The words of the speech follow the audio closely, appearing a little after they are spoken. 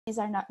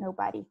are not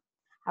nobody.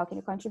 How can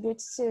you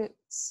contribute to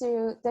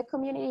the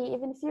community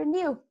even if you're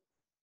new?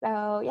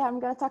 So yeah, I'm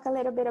going to talk a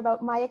little bit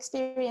about my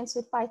experience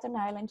with Python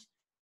Ireland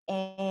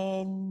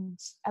and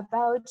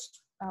about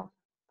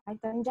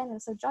Python in general.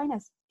 So join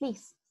us,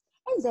 please.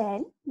 And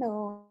then,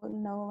 no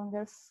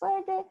longer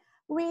further,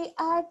 we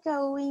are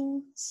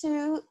going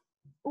to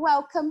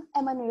welcome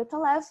Emanuil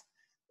Tolev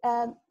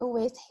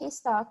with his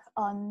talk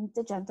on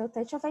the gentle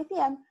touch of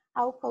APM,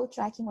 how code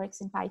tracking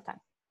works in Python.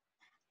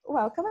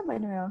 Welcome,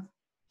 Emanuil.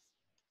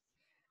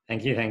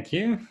 Thank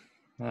you.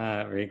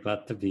 Very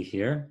glad to be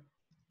here.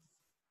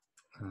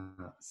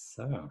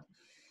 So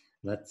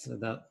let's,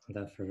 without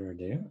further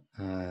ado,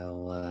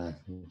 I'll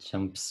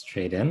jump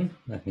straight in.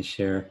 Let me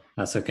share.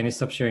 So can you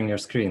stop sharing your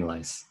screen,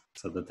 Liz,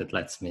 so that it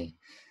lets me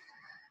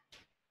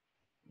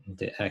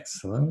do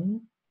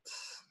excellent.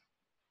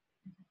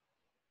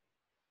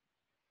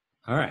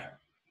 All right,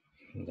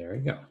 there we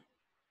go.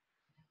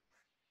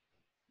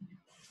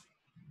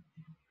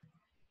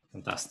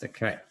 Fantastic,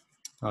 right,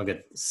 all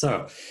good.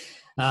 So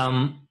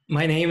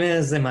my name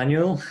is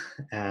Emanuil,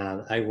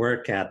 and I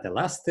work at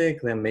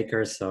Elastic, the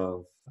makers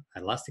of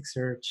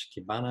Elasticsearch,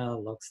 Kibana,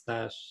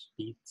 Logstash,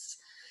 Beats,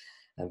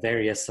 and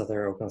various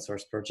other open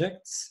source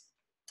projects.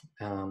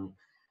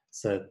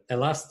 So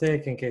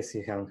Elastic, in case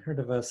you haven't heard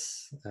of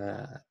us,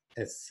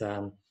 it's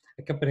a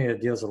company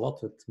that deals a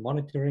lot with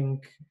monitoring,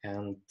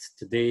 and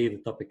today the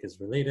topic is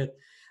related,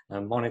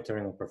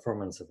 monitoring the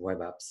performance of web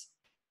apps.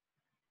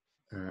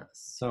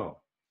 So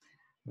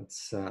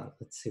let's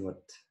see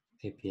what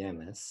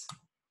APM is.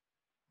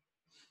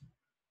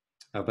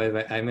 Oh, by the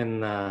way, I'm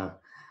in,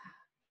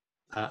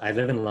 I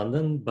live in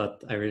London,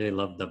 but I really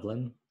love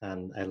Dublin,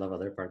 and I love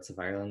other parts of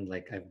Ireland.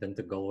 Like I've been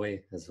to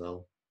Galway as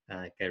well.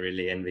 Like I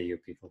really envy you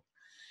people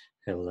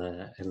who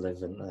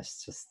live in,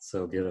 it's just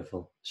so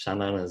beautiful.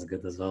 Shannon is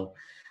good as well.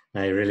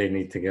 I really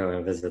need to go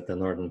and visit the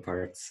northern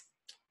parts.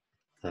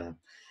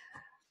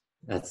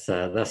 That's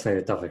maybe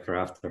a topic for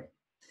after.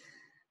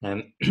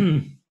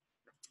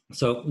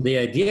 So the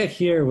idea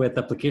here with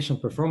application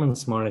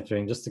performance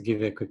monitoring, just to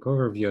give you a quick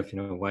overview of,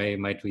 why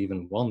might we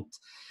even want,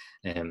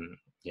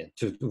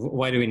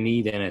 why do we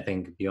need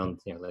anything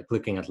beyond, like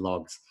looking at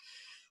logs?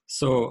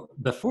 So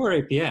before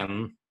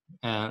APM,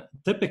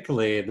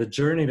 typically the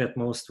journey that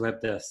most web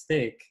devs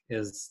take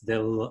is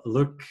they'll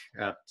look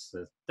at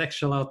the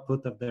textual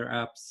output of their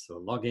apps, so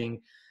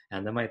logging,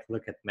 and they might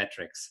look at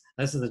metrics.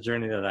 This is the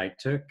journey that I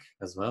took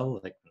as well.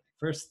 Like when I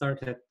first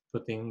started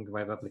putting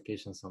web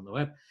applications on the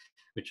web,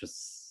 which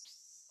was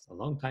a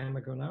long time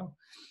ago now.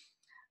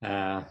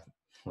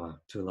 Well,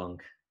 too long.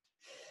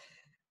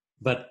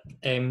 But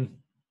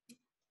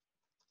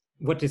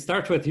what you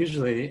start with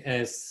usually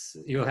is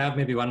you'll have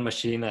maybe one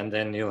machine, and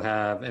then you'll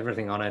have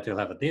everything on it. You'll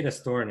have a data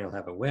store, and you'll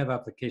have a web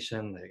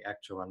application, the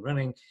actual one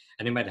running,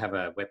 and you might have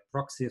a web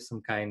proxy of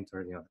some kind,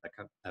 or like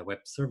a web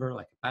server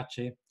like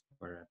Apache,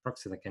 or a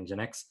proxy like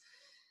Nginx,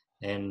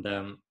 and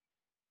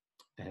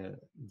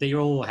they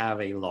all have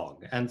a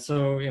log. And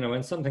so,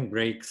 when something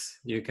breaks,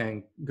 you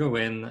can go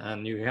in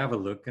and you have a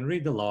look and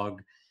read the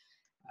log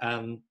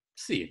and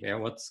see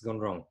what's gone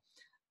wrong.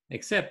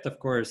 Except, of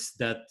course,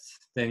 that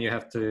then you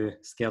have to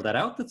scale that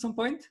out at some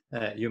point.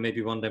 You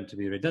maybe want them to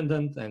be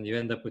redundant, and you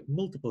end up with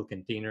multiple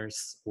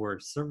containers or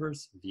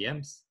servers,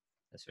 VMs,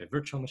 so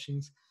virtual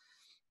machines,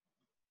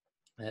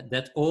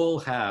 that all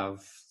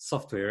have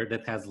software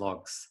that has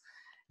logs.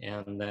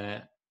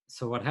 And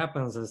so what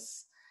happens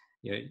is,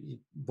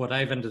 what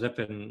I've ended up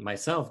in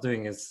myself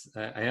doing is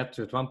I had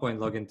to at one point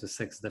log into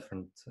 6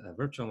 different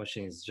virtual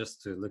machines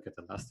just to look at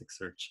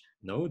Elasticsearch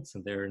nodes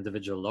and their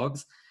individual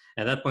logs.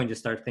 At that point, you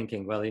start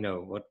thinking, well,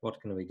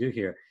 what can we do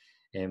here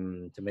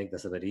to make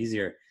this a bit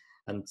easier?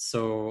 And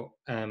so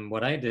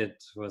what I did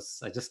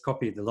was I just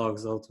copied the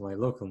logs all to my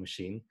local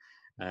machine.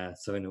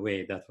 So in a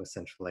way, that was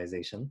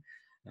centralization.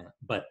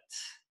 But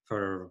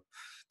for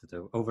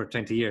over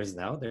 20 years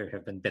now, there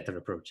have been better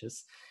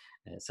approaches,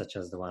 such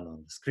as the one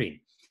on the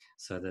screen.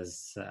 So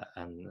there's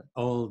an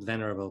old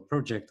venerable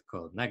project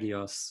called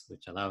Nagios,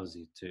 which allows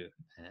you to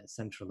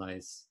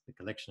centralize the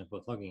collection of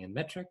both logging and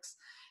metrics.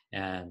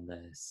 And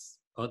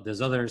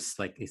there's others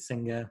like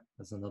Isenga,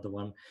 there's another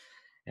one.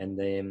 And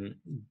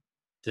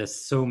there's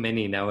so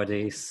many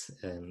nowadays.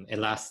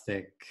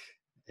 Elastic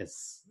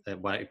is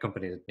a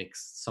company that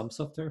makes some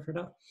software for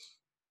that.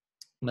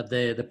 But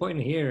the point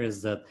here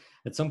is that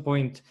at some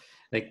point,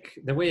 like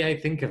the way I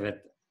think of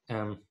it,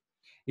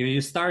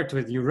 you start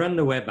with, you run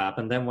the web app,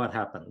 and then what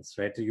happens,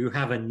 right? You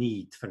have a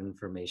need for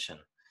information.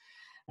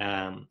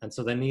 And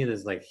so the need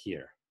is like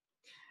here.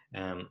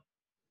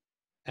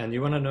 And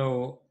you want to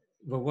know,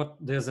 well,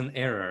 there's an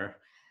error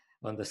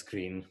on the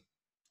screen.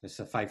 There's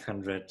a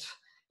 500.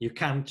 You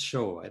can't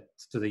show it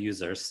to the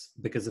users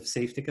because of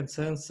safety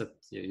concerns, that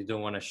you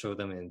don't want to show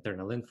them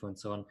internal info and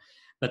so on.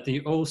 But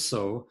you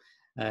also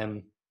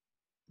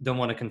don't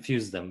want to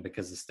confuse them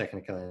because it's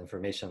technical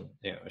information.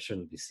 It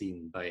shouldn't be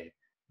seen by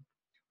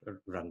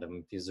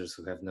random users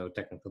who have no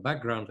technical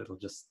background. It'll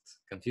just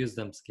confuse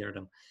them, scare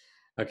them.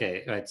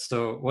 Okay, right.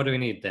 So what do we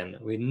need then?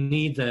 We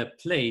need a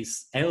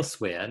place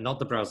elsewhere, not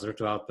the browser,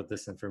 to output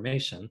this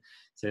information.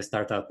 So you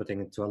start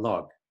outputting it to a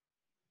log.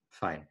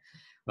 Fine.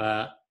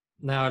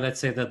 Now let's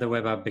say that the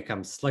web app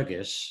becomes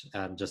sluggish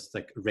and just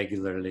like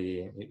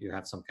regularly you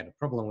have some kind of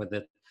problem with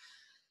it.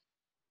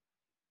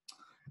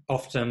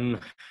 Often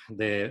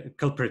the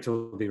culprit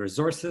will be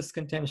resources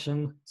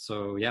contention.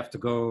 So you have to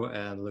go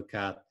and look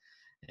at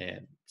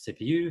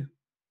CPU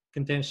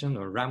contention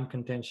or RAM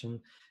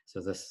contention. So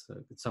this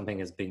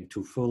something is being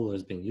too full or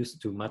is being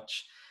used too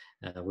much.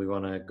 We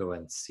want to go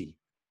and see.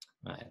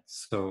 Right.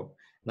 So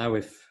now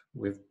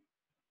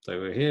so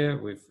we're here,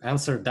 we've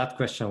answered that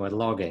question with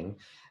logging,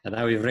 and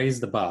now we've raised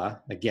the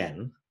bar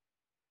again,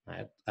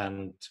 right?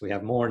 And we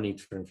have more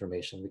need for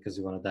information because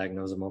we want to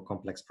diagnose a more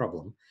complex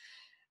problem.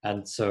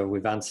 And so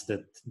we've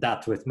answered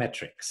that with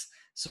metrics.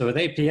 So with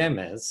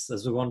APM is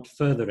we want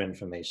further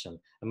information.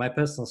 And my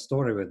personal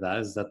story with that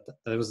is that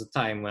there was a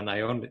time when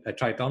I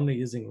tried only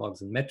using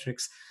logs and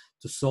metrics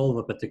to solve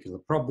a particular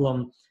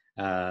problem.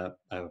 A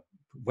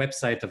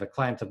website of a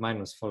client of mine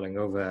was falling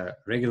over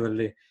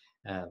regularly.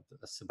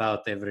 It's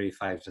about every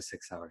 5 to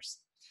 6 hours,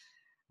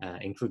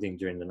 including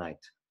during the night.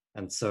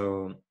 And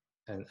so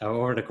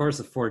over the course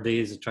of 4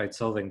 days, I tried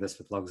solving this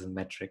with logs and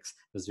metrics.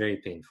 It was very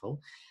painful.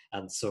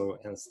 And so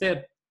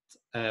instead,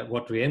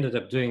 what we ended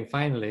up doing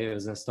finally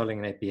was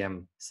installing an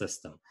APM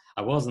system.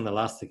 I wasn't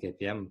Elastic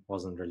APM,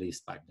 wasn't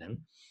released back then.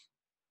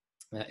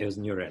 It was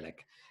New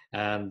Relic.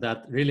 And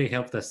that really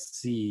helped us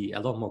see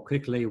a lot more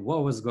quickly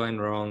what was going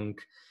wrong,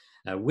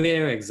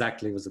 where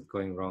exactly was it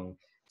going wrong.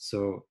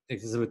 So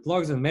with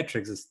logs and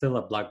metrics, it's still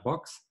a black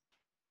box.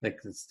 Like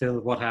it's still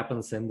what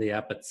happens in the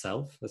app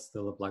itself is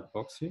still a black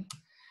box view.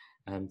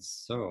 And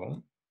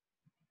so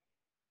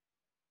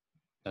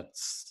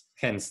that's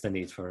hence the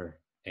need for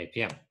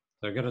APM.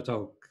 So we're going to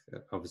talk,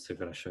 obviously we're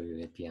going to show you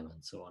APM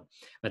and so on.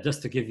 But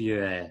just to give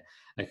you a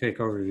quick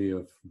overview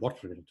of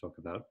what we're going to talk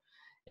about,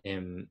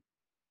 I'm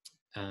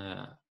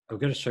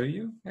going to show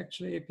you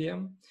actually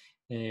APM,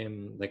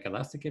 like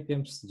Elastic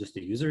APM, just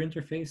the user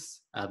interface.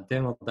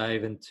 Then we'll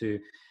dive into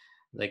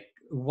like,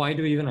 why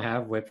do we even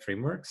have web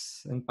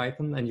frameworks in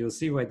Python? And you'll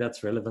see why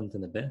that's relevant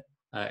in a bit.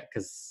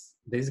 Because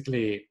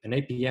basically an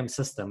APM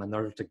system, in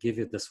order to give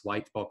you this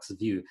white box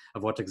view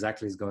of what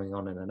exactly is going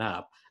on in an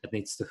app, it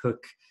needs to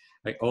hook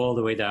like all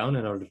the way down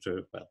in order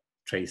to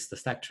trace the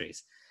stack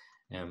trace.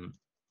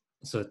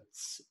 So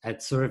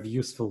it's sort of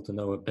useful to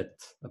know a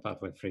bit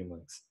about web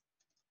frameworks.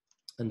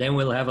 And then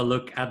we'll have a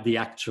look at the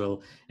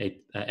actual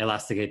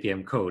Elastic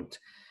APM code,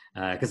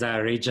 because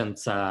our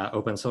agents are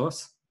open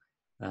source,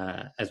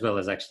 as well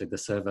as actually the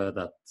server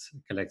that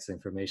collects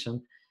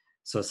information.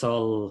 So it's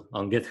all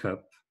on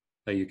GitHub,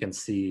 but you can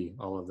see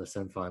all of this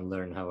info and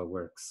learn how it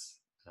works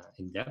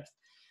in depth.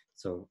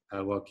 So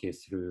I'll walk you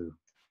through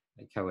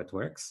like how it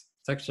works.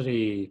 It's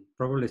actually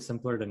probably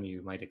simpler than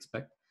you might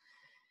expect.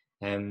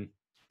 Then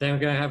we're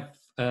gonna have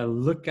a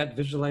look at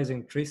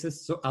visualizing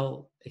traces. So I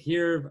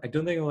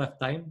don't think I'll have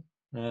time,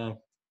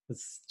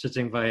 it's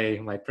judging by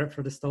my prep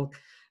for this talk,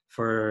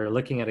 for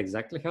looking at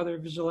exactly how they're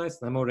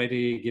visualized. I'm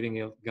already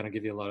gonna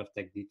give you a lot of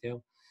tech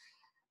detail.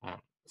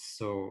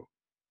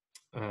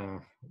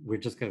 We're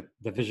just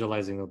the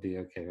visualizing will be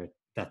okay, right?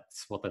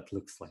 That's what that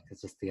looks like.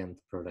 It's just the end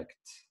product,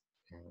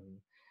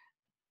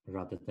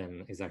 rather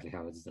than exactly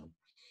how it's done.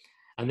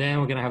 And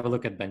then we're gonna have a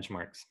look at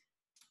benchmarks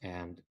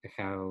and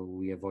how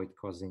we avoid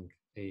causing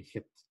a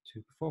hit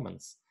to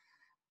performance,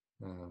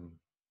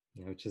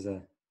 which is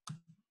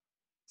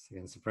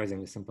again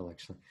surprisingly simple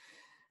actually.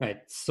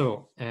 Right,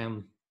 so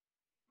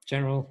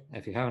general,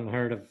 if you haven't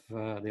heard of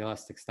the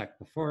Elastic Stack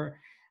before,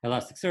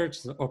 Elasticsearch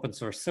is an open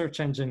source search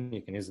engine.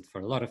 You can use it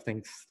for a lot of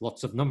things,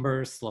 lots of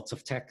numbers, lots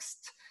of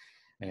text,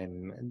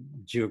 and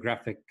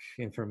geographic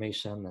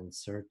information and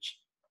search.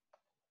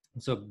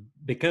 So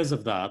because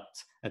of that,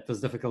 it was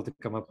difficult to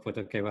come up with,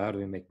 okay, well, how do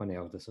we make money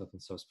out of this open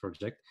source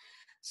project?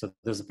 So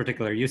there's a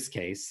particular use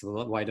case.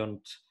 Why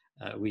don't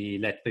we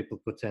let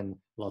people put in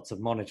lots of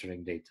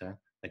monitoring data,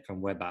 like from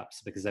web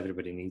apps, because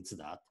everybody needs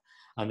that.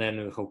 And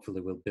then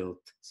hopefully we'll build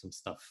some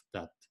stuff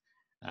that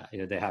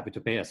they're happy to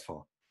pay us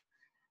for.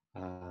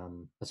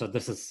 So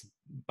this is,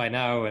 by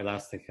now,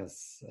 Elastic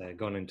has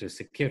gone into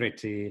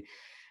security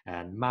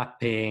and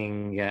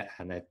mapping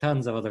and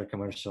tons of other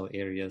commercial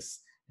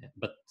areas,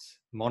 but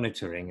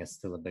monitoring is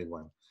still a big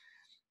one.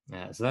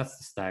 So that's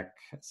the stack.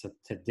 So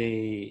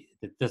today,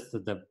 this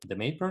is the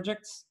main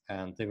projects,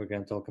 and they were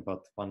going to talk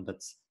about one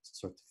that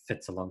sort of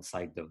fits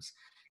alongside those.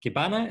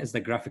 Kibana is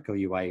the graphical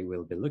UI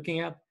we'll be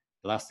looking at.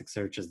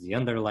 Elasticsearch is the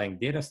underlying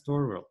data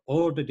store where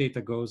all the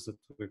data goes that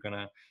we're going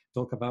to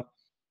talk about.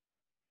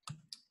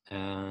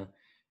 And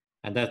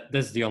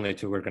this is the only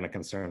two we're going to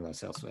concern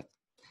ourselves with.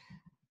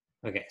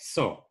 Okay,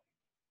 so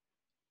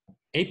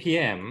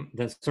APM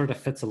that sort of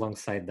fits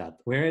alongside that.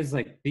 Whereas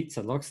like Beats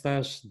and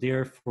Logstash,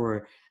 they're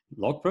for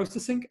log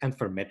processing and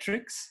for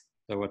metrics,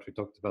 so what we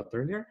talked about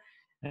earlier.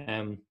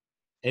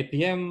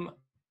 APM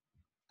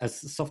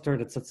as software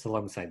that sits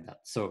alongside that.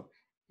 So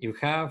you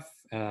have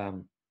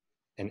an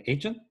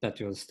agent that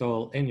you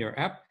install in your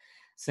app,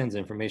 sends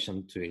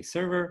information to a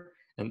server,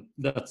 And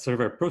that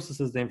server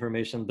processes the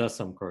information, does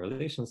some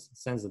correlations,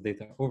 sends the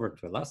data over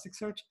to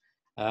Elasticsearch,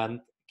 and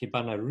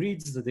Kibana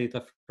reads the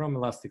data from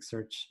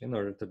Elasticsearch in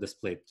order to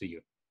display it to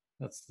you.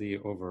 That's the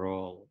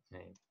overall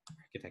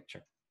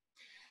architecture.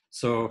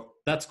 So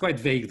that's quite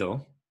vague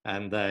though,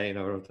 and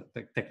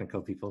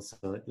technical people, so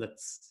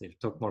let's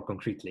talk more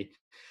concretely.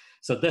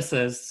 So this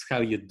is how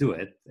you do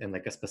it in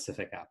like a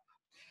specific app.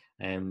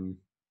 And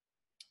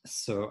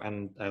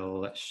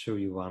I'll show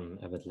you one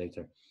a bit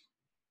later.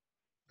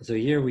 So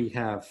here we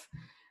have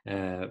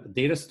a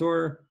data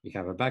store, we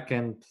have a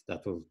backend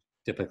that will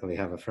typically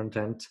have a front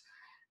end.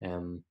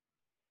 And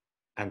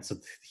so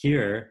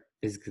here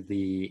is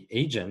the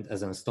agent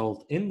as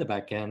installed in the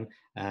backend,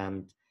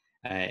 and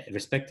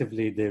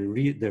respectively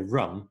the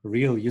RUM,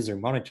 real user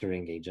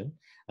monitoring agent,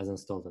 as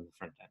installed in the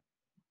front end.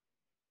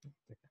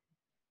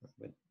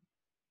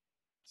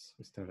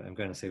 I'm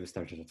going to say we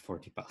started at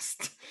 40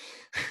 past,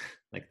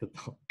 like the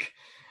talk.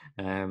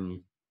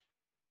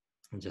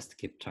 Just to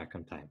keep track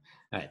on time.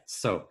 All right,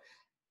 so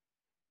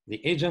the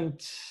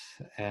agent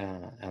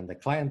and the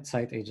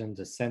client-side agent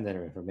just send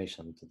their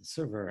information to the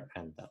server,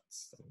 and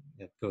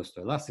it goes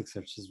to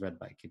Elasticsearch, is read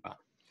by Kibana.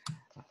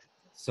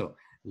 So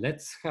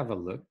let's have a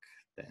look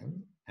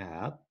then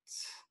at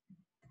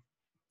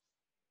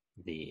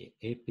the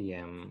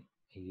APM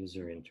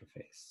user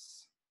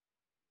interface.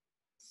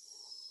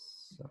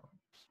 So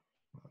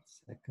 1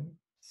 second.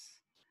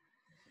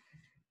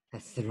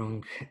 That's the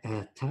wrong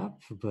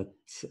tab, but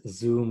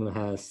Zoom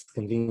has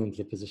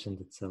conveniently positioned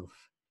itself.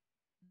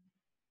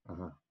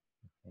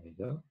 There we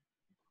go.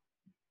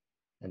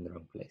 In the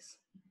wrong place.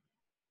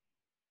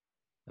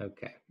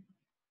 Okay.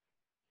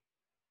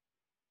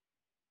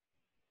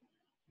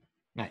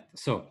 Right,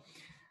 so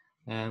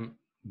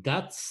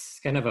that's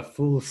kind of a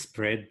full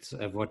spread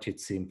of what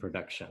you'd see in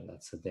production.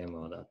 That's a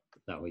demo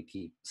that we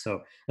keep.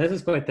 So this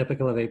is quite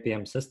typical of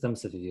APM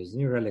systems. If you use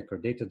New Relic or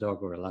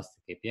Datadog or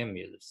Elastic APM,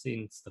 you'll have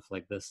seen stuff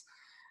like this.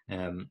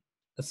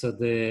 So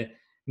the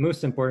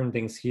most important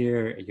things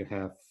here, you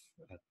have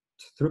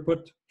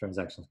throughput,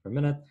 transactions per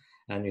minute,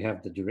 and you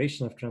have the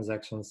duration of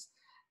transactions.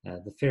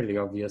 The fairly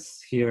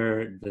obvious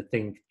here, the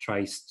thing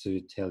tries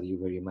to tell you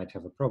where you might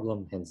have a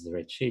problem, hence the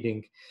red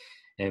shading.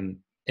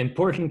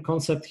 Important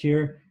concept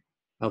here,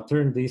 I'll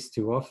turn these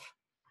two off.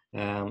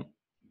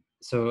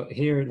 So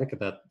here, look at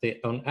that.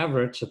 On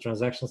average, the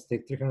transactions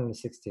take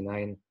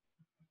 369,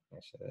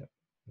 actually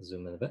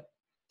zoom in a bit,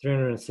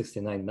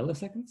 369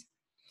 milliseconds.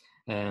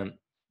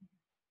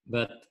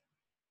 But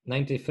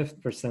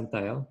 95th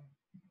percentile,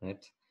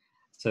 right?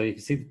 So you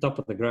can see the top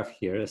of the graph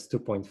here is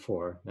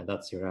 2.4, and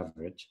that's your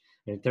average.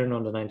 And you turn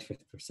on the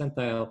 95th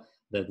percentile,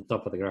 the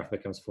top of the graph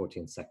becomes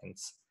 14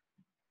 seconds.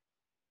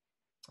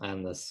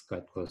 And that's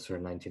quite close to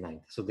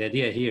 99. So the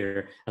idea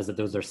here is that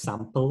those are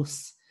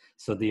samples.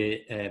 So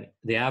the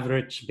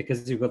average,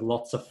 because you've got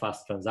lots of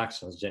fast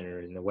transactions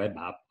generally in a web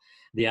app,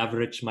 the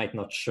average might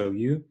not show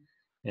you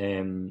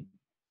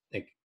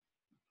like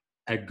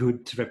a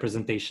good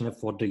representation of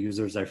what the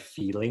users are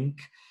feeling.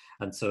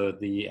 And so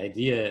the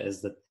idea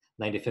is that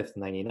 95th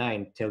and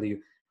 99 tell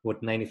you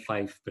what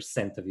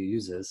 95% of your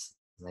users,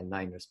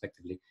 99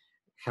 respectively,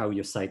 how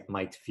your site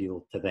might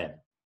feel to them.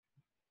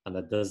 And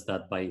it does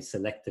that by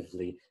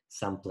selectively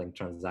sampling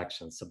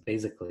transactions. So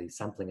basically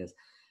sampling is,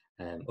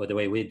 or the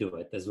way we do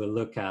it is we'll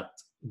look at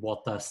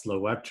what are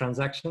slower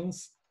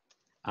transactions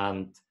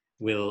and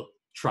we'll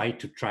try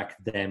to track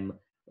them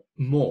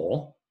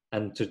more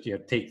and to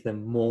take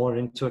them more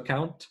into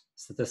account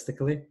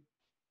statistically.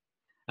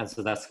 And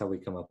so that's how we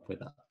come up with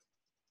that.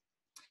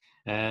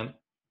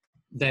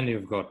 Then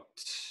you've got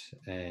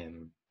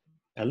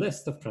a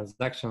list of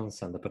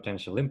transactions and the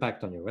potential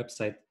impact on your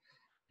website.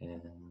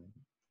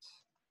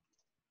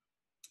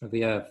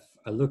 We have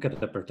a look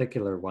at a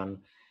particular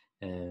one.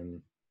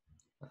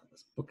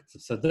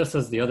 So this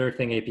is the other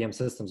thing APM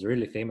systems are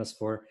really famous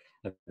for.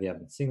 If you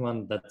haven't seen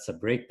one, that's a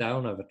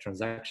breakdown of a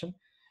transaction.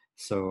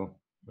 So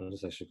I'm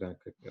just actually going to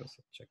quickly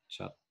also check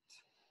chat.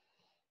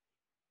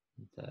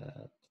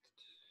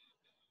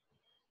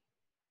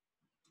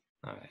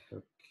 All right,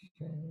 okay.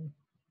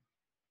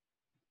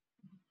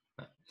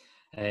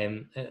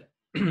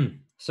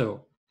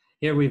 So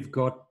here we've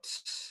got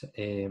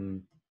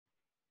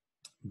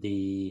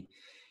the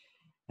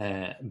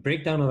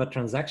breakdown of a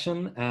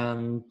transaction,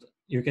 and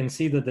you can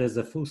see that there's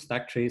a full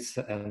stack trace,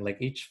 and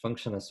like each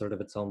function has sort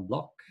of its own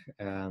block,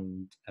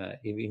 and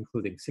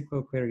including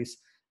SQL queries.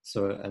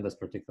 So in this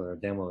particular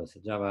demo is a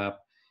Java app,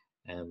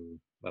 and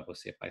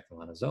obviously a Python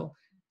one as well.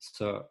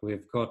 So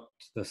we've got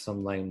the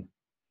some line,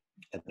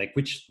 like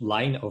which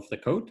line of the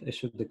code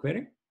issued the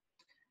query.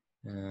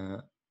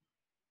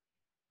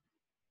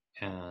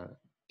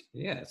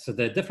 Yeah, so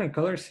the different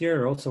colors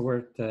here are also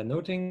worth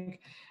noting.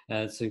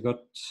 So you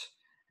got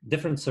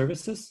different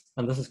services,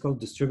 and this is called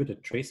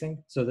distributed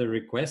tracing. So the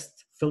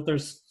request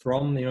filters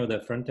from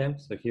the front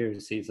end. So here you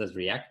see it says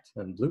React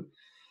and blue,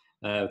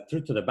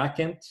 through to the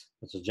backend,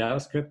 which is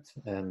JavaScript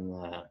and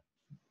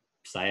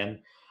Cyan,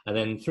 and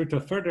then through to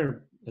a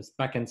further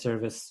backend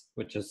service,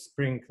 which is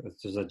Spring,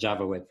 which is a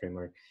Java web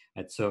framework.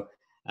 And so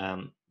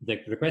the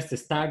request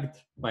is tagged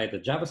by the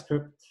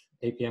JavaScript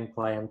APM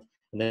client,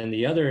 and then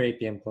the other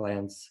APM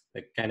clients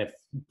kind of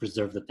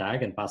preserve the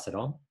tag and pass it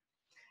on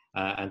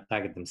and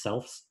tag it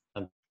themselves.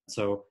 And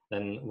so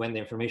then when the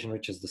information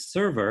reaches the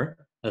server,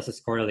 this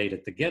is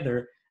correlated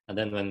together. And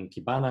then when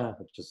Kibana,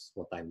 which is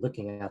what I'm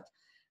looking at,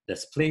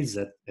 displays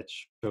it, it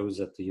shows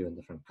it to you in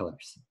different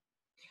colors.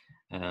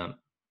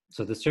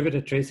 So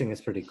distributed tracing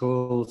is pretty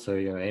cool. So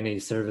any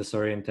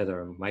service-oriented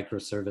or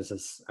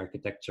microservices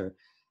architecture,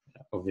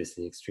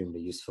 obviously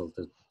extremely useful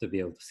to be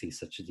able to see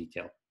such a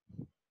detail.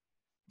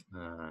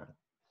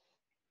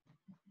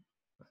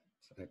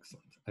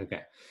 Excellent.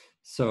 Okay,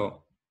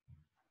 so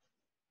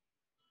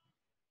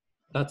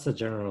that's a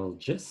general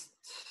gist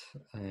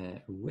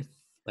with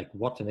like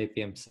what an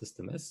APM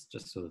system is,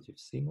 just so that you've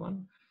seen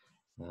one.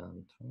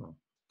 And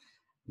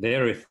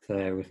bear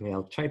with me.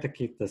 I'll try to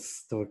keep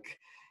this talk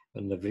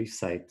on the brief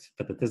side,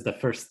 but it is the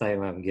first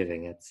time I'm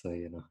giving it, so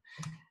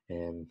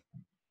all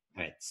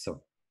right.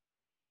 So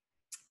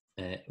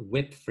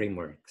web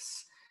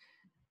frameworks.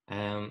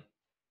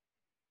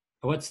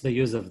 What's the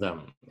use of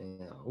them?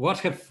 What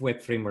have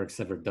web frameworks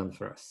ever done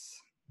for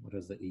us? What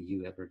has the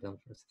EU ever done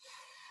for us?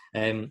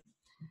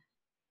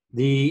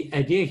 The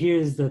idea here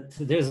is that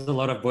there's a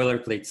lot of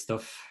boilerplate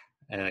stuff.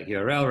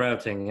 URL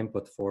routing,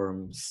 input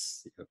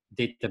forms,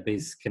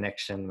 database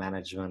connection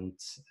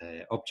management,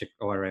 object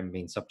ORM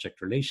means object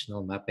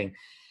relational mapping.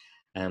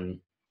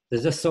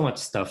 There's just so much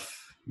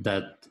stuff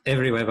that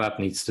every web app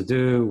needs to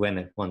do when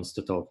it wants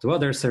to talk to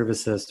other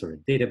services or a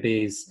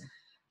database.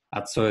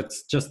 So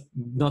it's just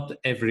not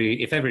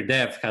if every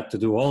dev had to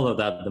do all of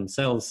that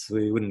themselves,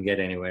 we wouldn't get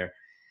anywhere.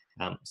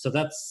 So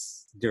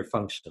that's their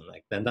function,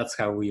 then that's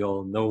how we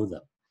all know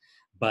them.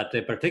 But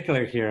in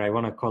particular here, I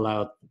want to call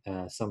out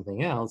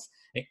something else.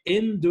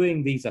 In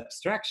doing these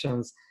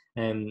abstractions,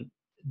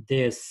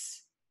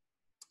 there's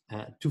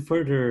two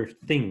further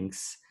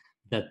things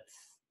that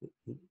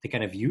they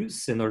kind of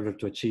use in order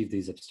to achieve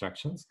these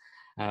abstractions.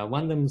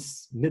 One of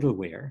them's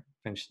middleware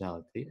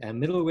functionality.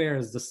 And middleware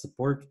is the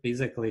support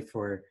basically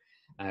for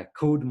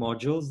code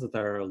modules that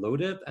are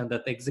loaded and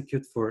that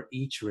execute for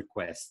each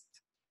request.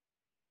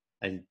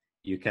 And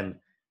you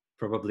can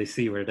probably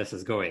see where this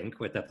is going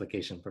with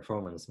application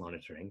performance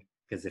monitoring,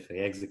 because if we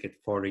execute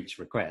for each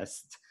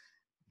request,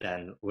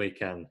 then we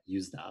can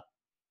use that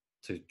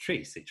to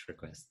trace each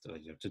request or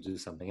to do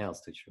something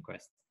else to each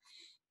request.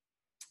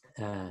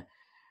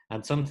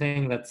 And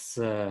something that's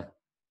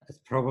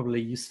probably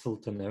useful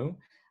to know,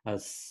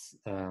 as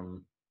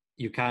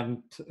you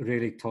can't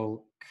really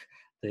talk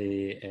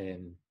the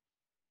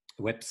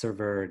web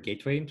server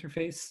gateway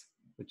interface,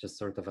 which is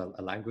sort of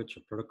a language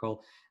or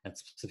protocol that's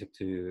specific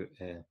to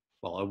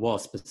well, it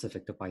was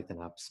specific to Python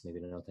apps, maybe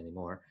not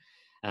anymore.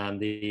 And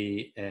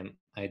the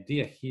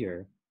idea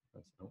here,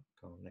 go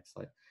on next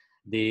slide.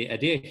 The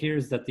idea here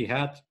is that they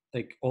had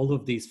like all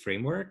of these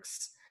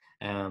frameworks,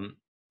 and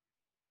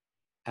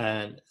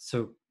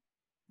so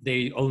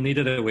they all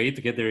needed a way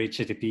to get their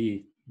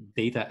HTTP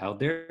data out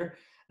there.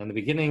 In the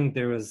beginning,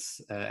 there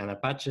was an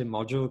Apache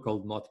module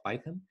called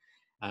mod-python,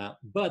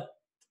 but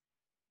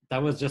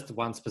that was just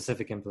one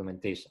specific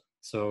implementation.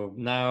 So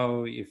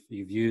now if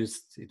you've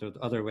used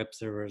other web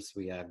servers,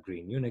 we have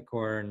Green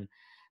Unicorn,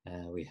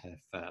 we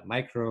have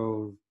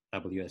Micro,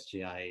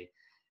 WSGI,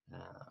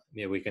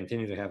 we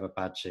continue to have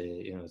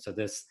Apache, so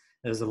there's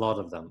a lot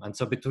of them. And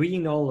so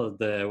between all of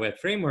the web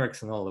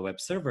frameworks and all the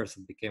web servers,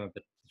 it became a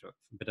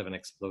bit of an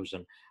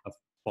explosion of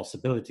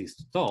possibilities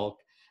to talk.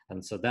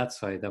 And so that's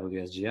why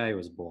WSGI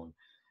was born.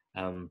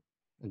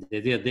 The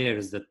idea there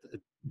is that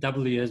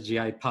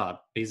WSGI pod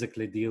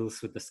basically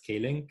deals with the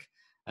scaling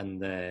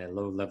and the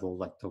low level,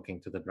 like talking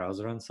to the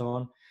browser and so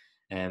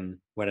on.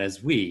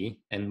 Whereas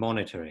we, in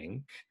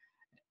monitoring,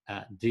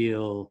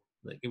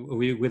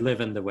 we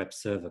live in the web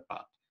server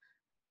pod,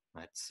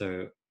 right?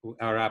 So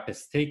our app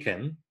is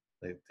taken,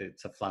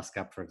 it's a Flask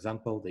app, for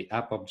example, the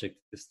app object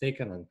is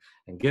taken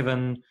and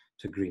given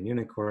to Green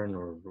Unicorn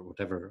or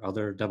whatever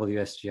other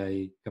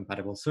WSGI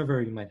compatible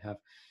server you might have.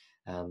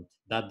 And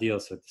that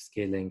deals with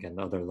scaling and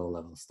other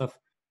low-level stuff.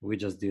 We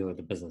just deal with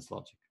the business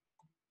logic.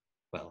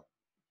 Well,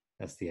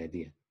 that's the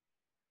idea.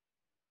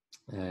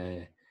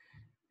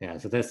 Yeah,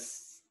 so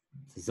this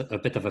is a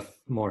bit of a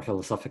more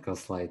philosophical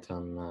slide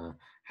on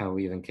how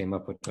we even came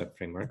up with web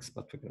frameworks,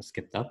 but we're going to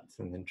skip that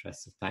in the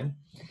interest of time.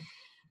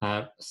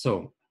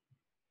 So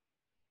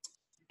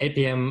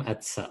APM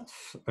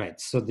itself, right?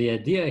 So the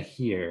idea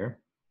here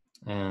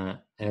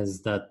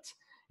is that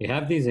you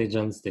have these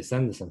agents, they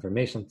send this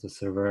information to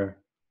server,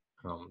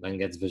 then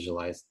gets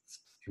visualized. It's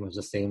pretty much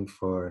the same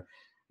for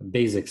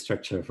basic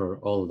structure for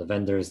all the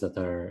vendors that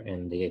are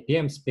in the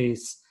APM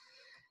space.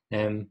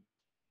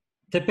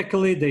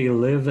 Typically, they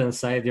live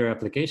inside your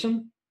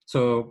application.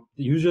 So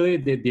usually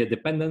they'd be a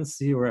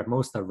dependency or at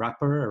most a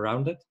wrapper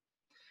around it.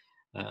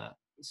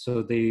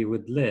 So they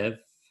would live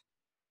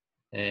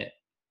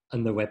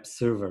on the web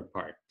server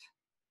part.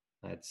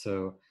 Right?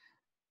 So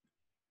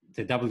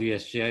the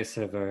WSGI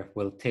server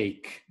will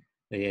take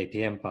the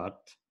APM part,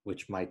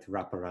 which might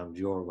wrap around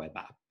your web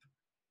app,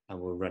 and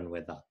will run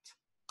with that.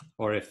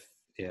 Or if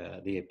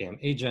the APM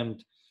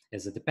agent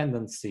is a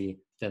dependency,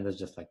 then there's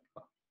just like,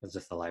 well, it's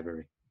just a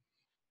library.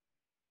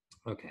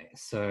 Okay,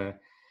 so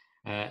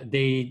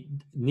they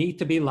need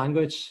to be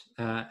language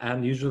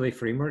and usually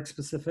framework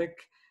specific.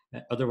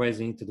 Otherwise,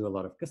 you need to do a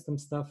lot of custom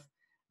stuff.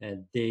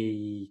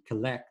 They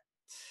collect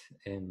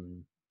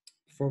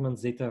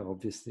performance data,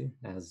 obviously,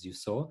 as you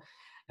saw.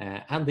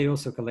 And they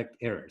also collect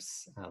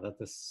errors. That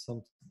is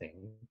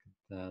something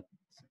that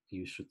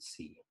you should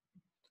see.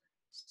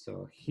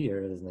 So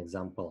here is an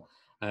example.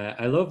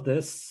 I love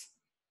this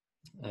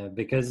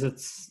because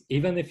it's,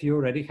 even if you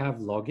already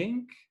have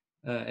logging,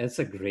 it's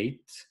a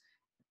great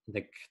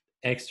like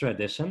extra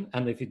addition.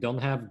 And if you don't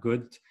have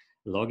good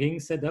logging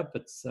set up,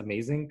 it's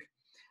amazing.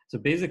 So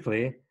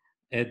basically,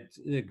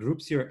 it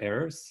groups your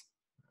errors.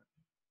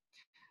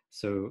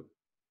 So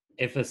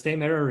if a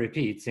same error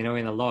repeats, in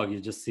a log,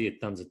 you just see it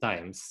tons of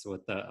times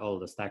with all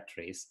the stack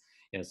trace.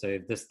 So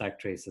if this stack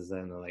trace is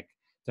then like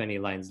 20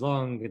 lines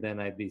long, then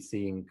I'd be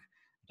seeing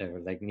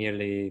like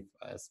nearly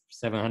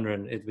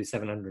 700, it'd be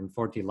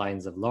 740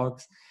 lines of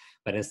logs.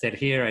 But instead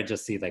here, I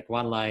just see like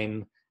one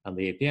line on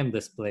the APM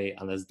display,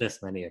 and there's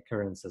this many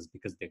occurrences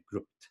because they're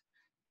grouped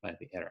by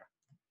the error.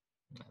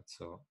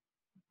 So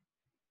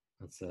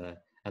that's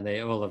and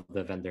all of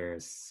the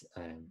vendors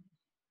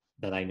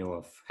that I know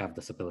of have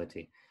this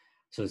ability.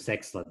 So it's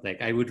excellent.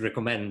 Like I would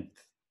recommend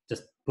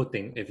just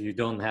putting, if you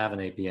don't have an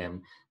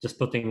APM, just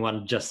putting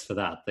one just for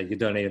that. Like you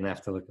don't even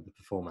have to look at the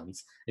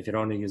performance. If you're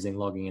only using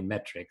logging and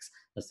metrics,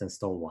 just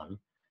install one.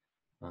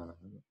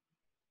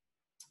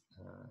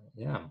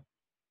 Yeah.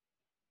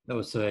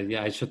 Oh, so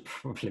yeah, I should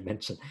probably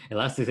mention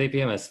Elastic's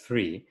APM is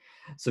free,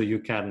 so you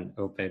can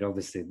open.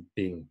 Obviously,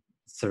 being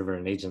server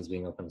and agents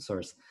being open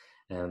source,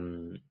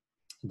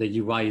 the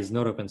UI is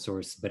not open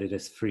source, but it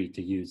is free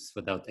to use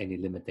without any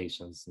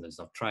limitations. And there's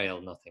no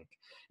trial, nothing.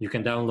 You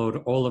can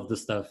download all of the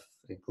stuff,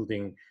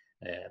 including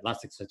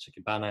Elasticsearch or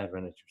Kibana, and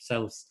run it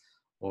yourselves,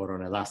 or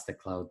on Elastic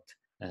Cloud.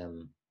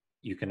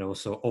 You can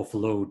also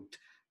offload,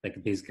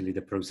 like basically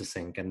the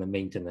processing and the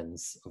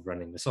maintenance of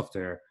running the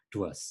software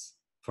to us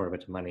for a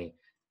bit of money.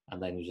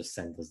 And then you just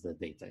send us the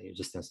data. You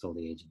just install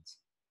the agents.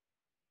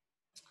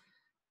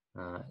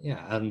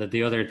 Yeah, and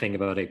the other thing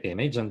about APM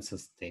agents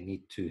is they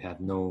need to have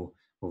no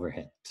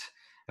overhead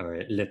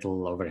or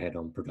little overhead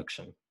on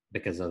production,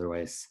 because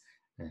otherwise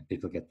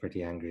people get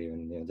pretty angry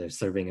when they're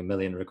serving 1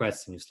 million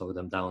requests and you slow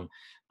them down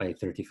by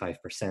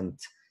 35%.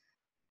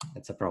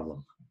 It's a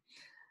problem.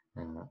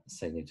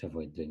 So you need to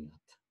avoid doing that.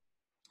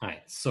 All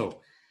right,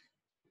 so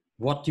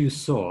what you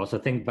saw, so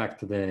think back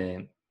to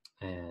the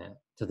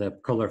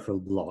colorful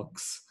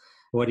blocks.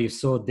 What you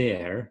saw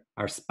there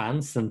are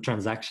spans and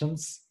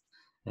transactions.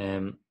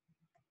 So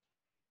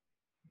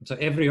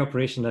every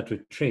operation that we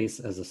trace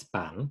as a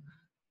span,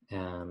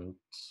 and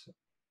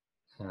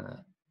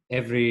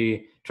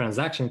every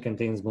transaction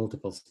contains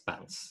multiple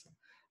spans.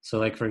 So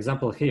like, for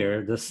example,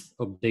 here, this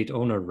update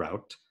owner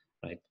route,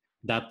 right?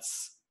 That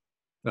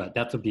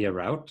would be a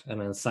route,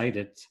 and inside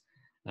it,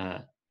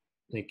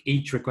 like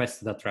each request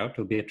to that route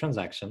will be a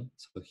transaction.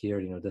 So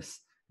here, this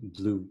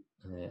blue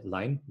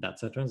line,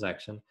 that's a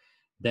transaction.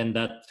 Then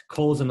that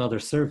calls another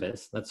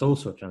service, that's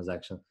also a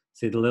transaction.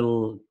 See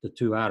the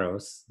two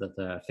arrows that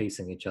are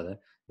facing each other,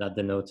 that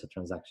denotes a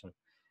transaction.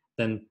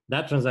 Then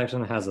that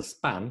transaction has a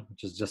span,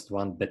 which is just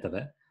one bit of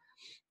it,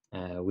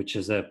 which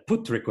is a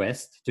put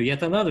request to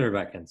yet another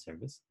backend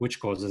service, which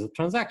causes a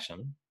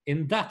transaction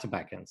in that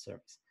backend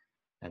service.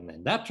 And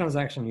then that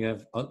transaction, you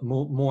have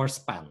more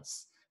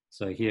spans.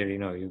 So here,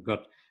 you've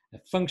got a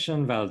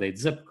function, validate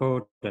zip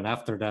code, and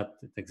after that,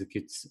 it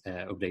executes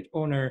update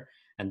owner,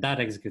 and that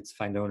executes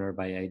find owner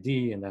by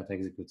ID, and that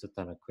executes a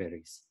ton of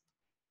queries.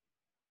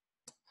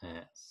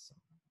 So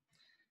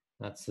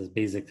that's the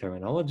basic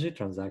terminology,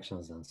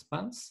 transactions and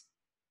spans.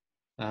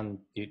 And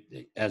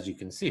as you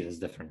can see, there's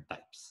different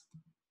types.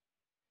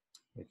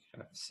 If you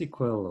have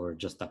SQL or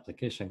just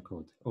application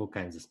code, all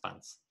kinds of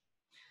spans.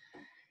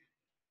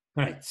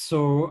 All right,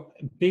 so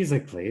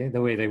basically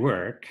the way they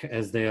work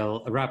is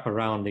they'll wrap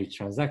around each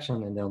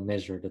transaction and they'll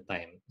measure the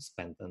time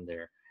spent in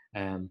there.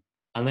 And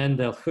then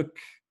they'll hook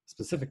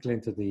specifically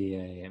into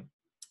the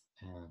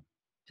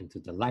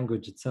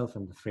language itself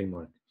and the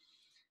framework.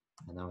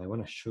 And now I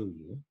want to show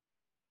you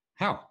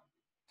how.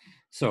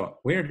 So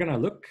we're gonna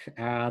look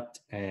at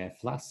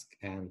Flask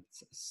and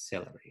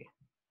Celery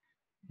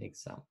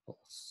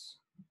examples.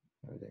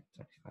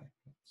 25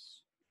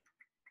 minutes.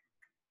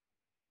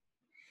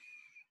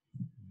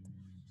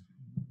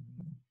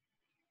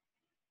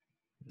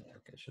 Yeah,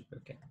 okay, should be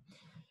okay.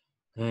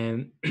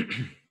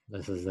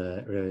 This is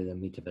really the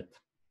meat of it.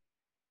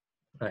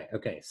 All right,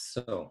 okay,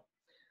 so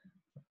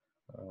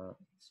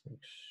let's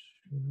make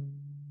sure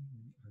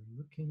I'm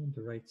looking at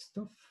the right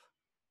stuff.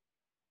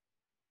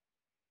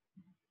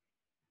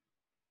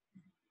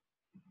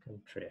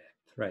 Contract,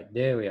 right,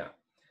 there we are.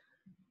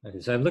 Okay,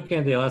 so I'm looking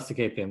at the Elastic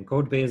APM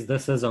code base.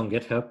 This is on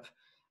GitHub.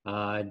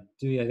 I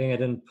think I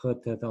didn't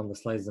put it on the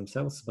slides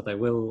themselves, but I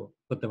will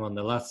put them on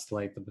the last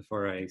slide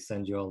before I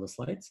send you all the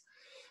slides.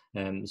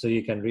 So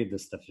you can read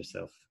this stuff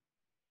yourself.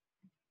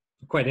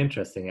 Quite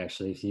interesting,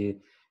 actually. If you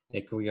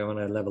like you want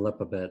to level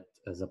up a bit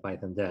as a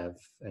Python dev,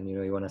 and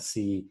you want to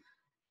see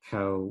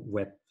how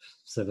web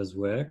servers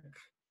work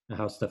and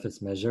how stuff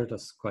is measured,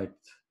 that's quite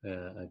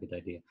a good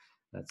idea.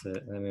 That's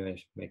it. Let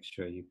me make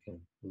sure you can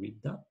read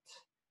that.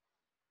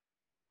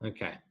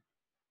 Okay.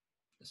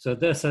 So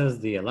this is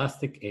the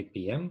Elastic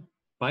APM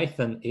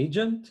Python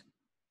agent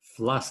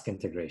Flask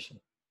integration.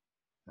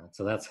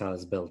 So that's how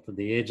it's built.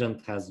 The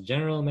agent has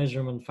general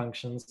measurement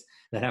functions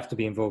that have to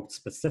be invoked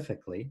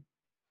specifically.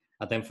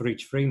 And then for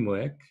each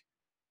framework,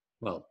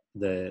 well,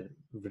 the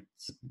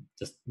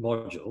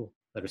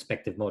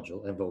respective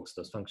module invokes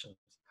those functions.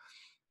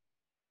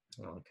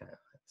 Okay,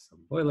 some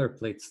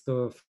boilerplate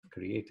stuff,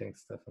 creating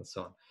stuff, and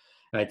so on.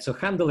 All right, so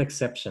handle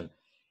exception.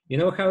 You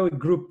know how we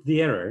group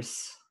the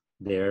errors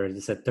there? You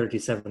said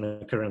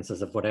 37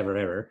 occurrences of whatever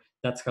error.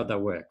 That's how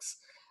that works.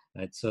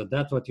 Right, so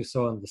that's what you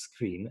saw on the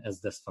screen as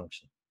this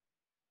function.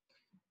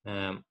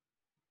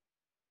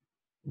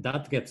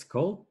 That gets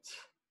called.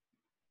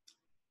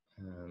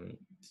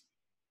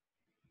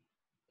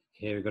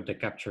 Here we got the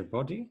capture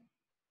body,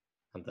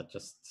 and that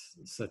just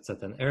sets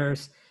it in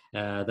errors.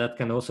 That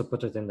can also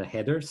put it in the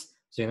headers.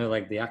 So,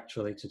 like the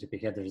actual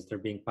HTTP headers, they're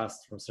being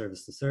passed from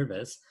service to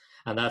service.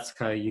 And that's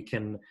how you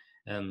can,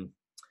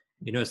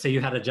 say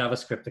you had a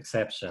JavaScript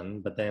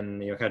exception, but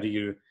then how do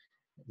you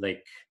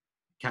like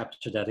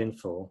capture that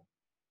info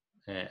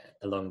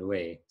along the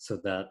way so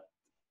that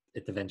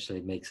it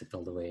eventually makes it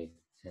all the way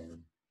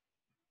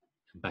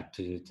back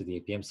to the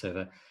APM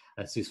server.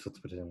 It's useful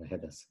to put it in the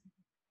headers.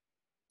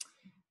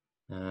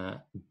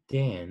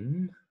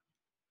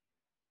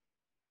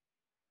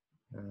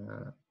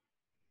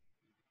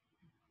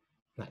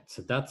 Right,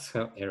 so that's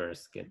how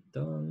errors get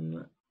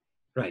done.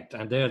 Right,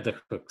 and there are the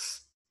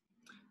hooks.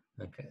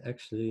 Okay,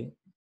 actually,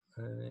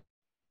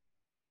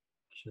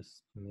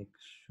 just make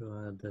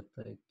sure that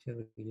I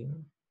tell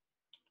you.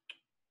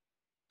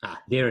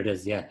 There it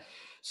is, yeah.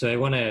 So I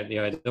want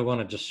to, I don't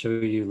want to just show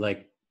you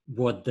like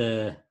what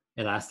the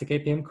Elastic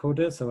APM code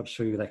is. I want to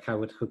show you like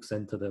how it hooks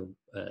into the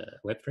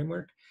web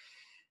framework.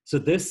 So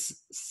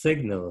this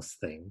signals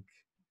thing,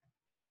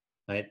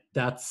 right?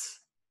 That's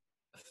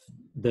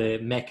the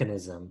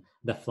mechanism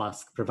that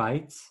Flask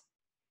provides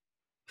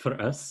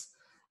for us.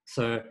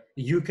 So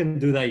you can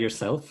do that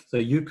yourself. So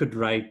you could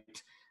write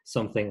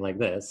something like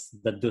this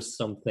that does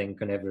something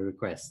on every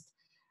request.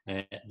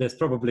 There's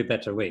probably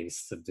better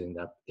ways of doing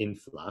that in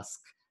Flask,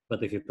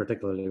 but if you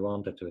particularly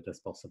wanted to, it is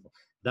possible.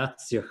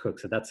 That's your hook.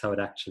 So that's how it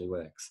actually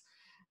works.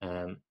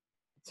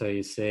 So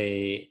you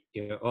say,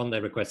 on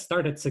the request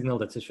started signal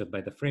that's issued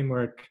by the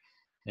framework,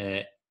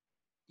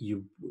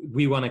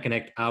 we want to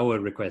connect our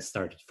request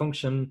started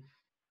function,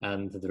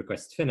 and the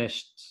request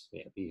finished,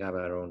 we have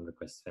our own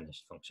request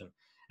finished function.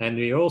 And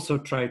we also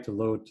try to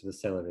load to the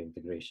Celery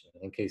integration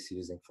in case you're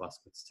using Flask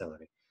with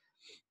Celery.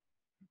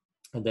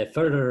 And then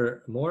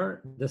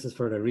furthermore, this is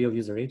for the real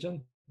user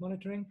agent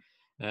monitoring.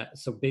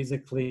 So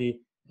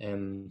basically,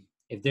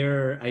 if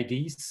there are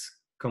IDs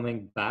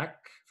coming back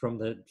from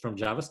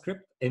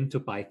JavaScript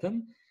into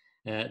Python,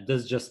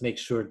 this just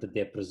makes sure that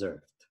they're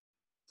preserved.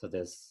 So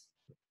there's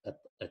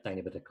a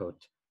tiny bit of code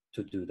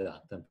to do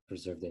that and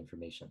preserve the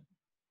information.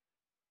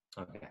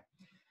 Okay.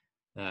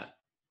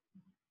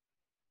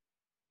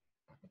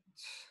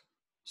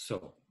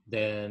 So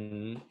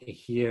then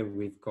here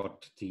we've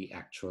got the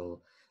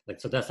actual,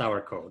 so that's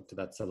our code.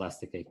 That's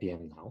Elastic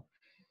APM now.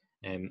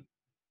 I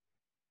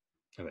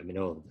mean,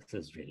 all of this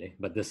is really,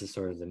 but this is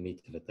sort of the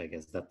meat of it, I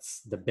guess.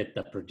 That's the bit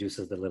that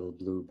produces the little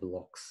blue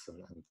blocks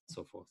and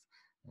so forth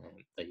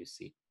that you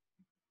see.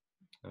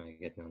 Am I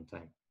getting on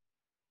time?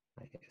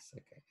 I guess.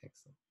 Okay,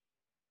 excellent.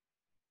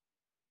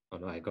 Oh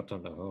no, I got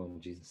on. Oh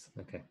Jesus.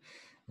 Okay,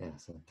 yeah.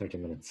 So 30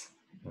 minutes.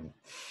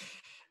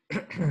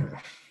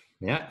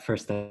 Yeah,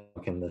 first time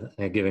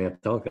giving a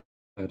talk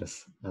about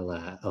this.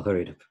 I'll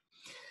hurry it up.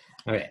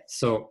 All right.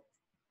 So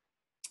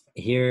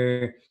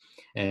here,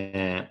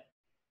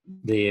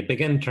 the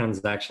begin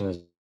transaction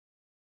is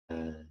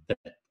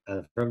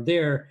from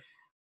there.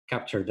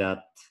 Capture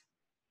that.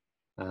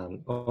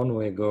 On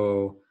we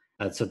go.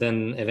 So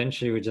then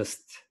eventually we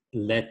just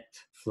let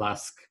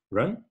Flask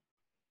run.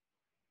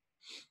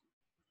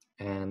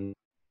 And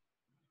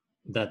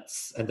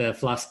the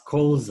Flask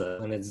calls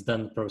it when it's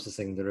done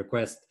processing the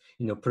request,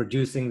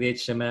 producing the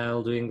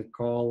HTML, doing the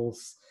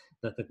calls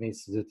that it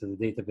needs to do to the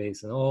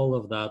database, and all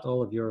of that,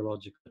 all of your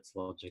logic, its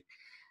logic,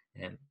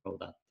 and all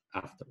that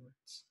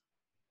afterwards.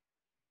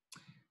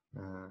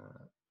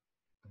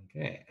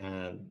 Okay,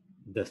 and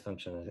this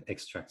function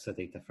extracts the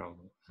data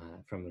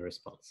from the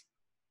response.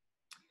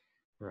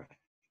 Right.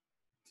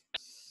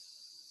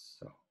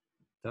 So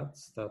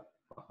that's that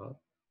part.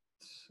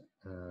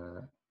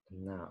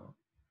 Now,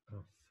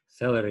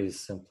 Celery is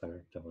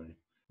simpler, don't worry.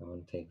 It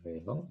won't take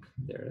very long.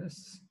 There it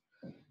is.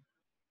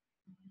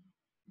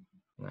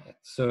 Right.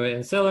 So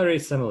in Celery,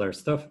 similar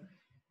stuff.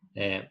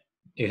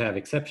 You have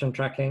exception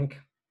tracking.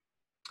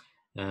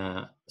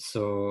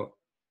 So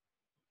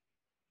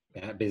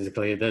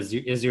basically,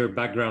 is your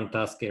background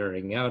task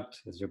erroring out?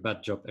 Is your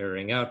batch job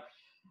erroring out?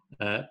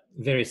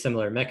 Very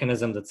similar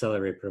mechanism that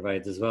Celery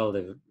provides as well.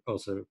 They've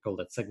also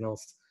called it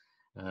signals.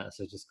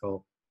 So just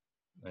call,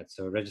 right,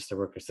 so register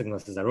worker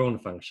signals is our own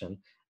function,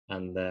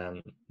 and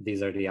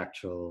these are the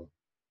actual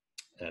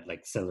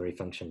like Celery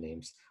function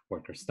names: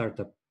 worker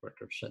startup,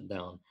 worker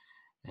shutdown,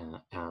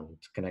 and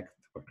connect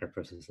worker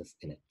processes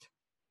in it.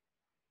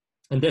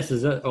 And this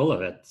is all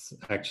of it,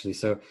 actually.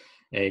 So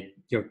even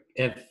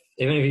if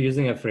you're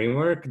using a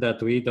framework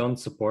that we don't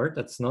support,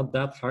 it's not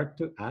that hard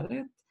to add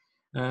it.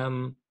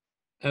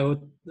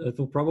 It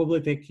will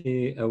probably take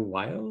you a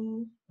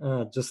while,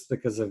 just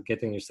because of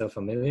getting yourself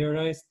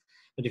familiarized.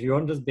 But if you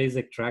want this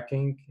basic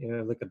tracking,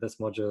 look at this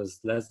module is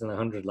less than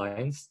 100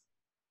 lines,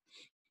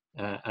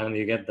 and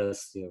you get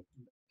this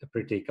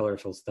pretty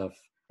colorful stuff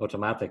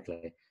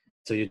automatically.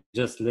 So you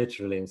just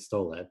literally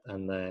install it,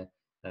 and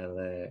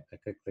I'll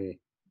quickly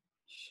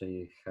show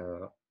you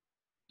how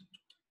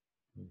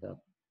that,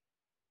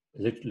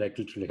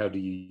 literally how do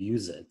you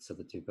use it, so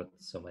that you've got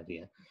some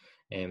idea.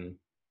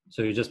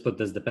 So you just put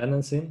this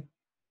dependency in,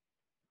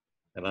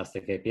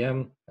 Elastic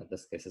APM. In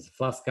this case, it's a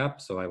Flask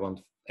app, so I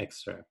want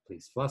extra,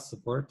 please, Flask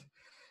support,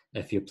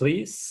 if you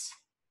please.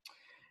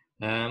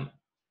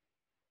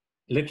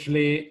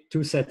 Literally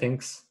 2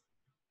 settings: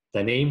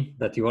 the name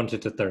that you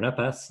wanted to turn up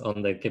as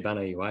on the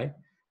Kibana UI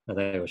that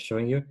I was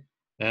showing you,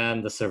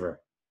 and the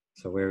server,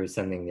 so where we're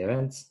sending the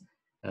events,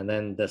 and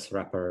then this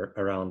wrapper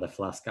around the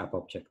Flask app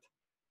object.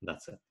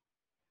 That's it.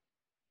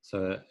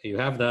 So you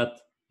have that,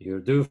 you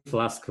do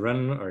Flask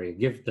run, or you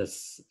give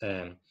this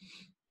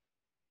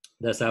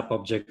this app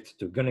object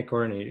to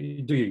Gunicorn,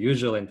 you do your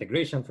usual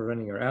integration for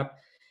running your app,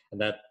 and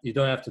that you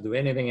don't have to do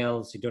anything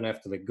else. You don't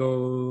have to like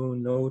go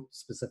note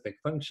specific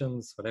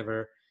functions,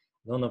 whatever,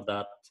 none of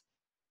that.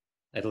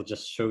 It'll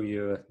just show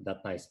you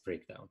that nice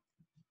breakdown.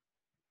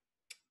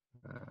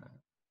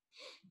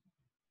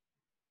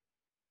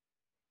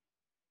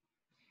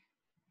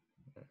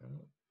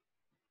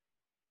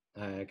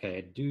 Okay,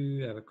 I do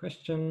have a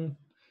question.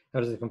 How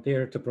does it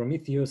compare to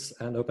Prometheus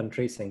and Open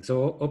Tracing?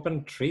 So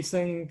Open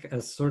Tracing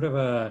is sort of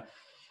a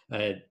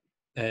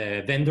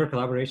vendor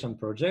collaboration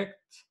project.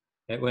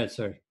 Well,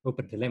 sorry,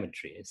 Open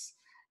Telemetry is.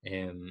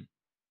 We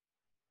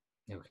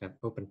have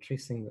Open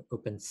Tracing,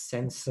 Open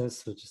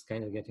Census, which is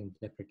kind of getting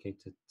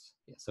deprecated.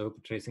 Yeah, so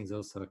Open Tracing is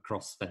also a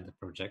cross-vendor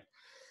project.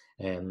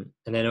 And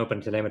then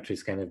Open Telemetry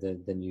is kind of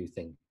the new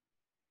thing.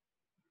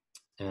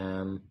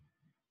 Can't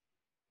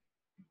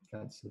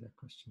see that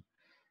question.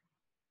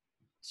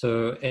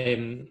 So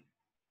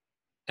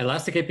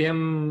Elastic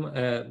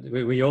APM,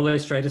 we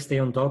always try to stay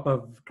on top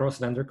of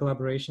cross-vendor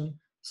collaboration.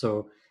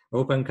 So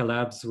Open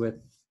collabs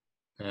with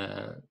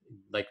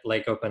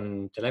like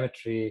Open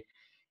Telemetry,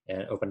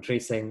 Open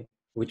Tracing.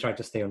 We try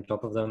to stay on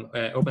top of them.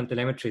 Open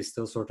Telemetry is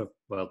still sort of,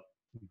 well,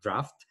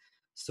 draft.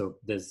 So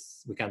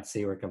we can't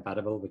say we're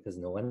compatible because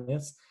no one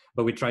is,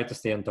 but we try to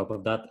stay on top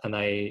of that. And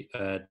I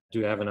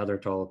do have another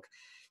talk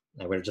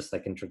where just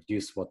like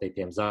introduce what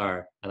APMs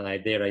are. And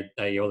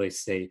I always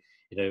say,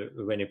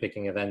 when you're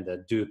picking a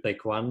vendor, do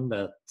pick one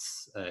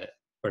that's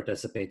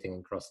participating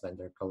in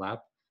cross-vendor collab,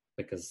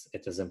 because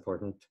it is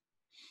important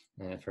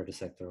for the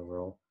sector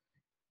overall.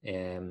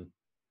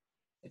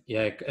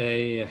 Yeah,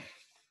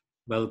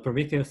 well,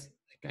 Prometheus,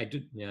 I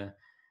do, yeah.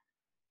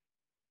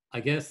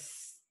 I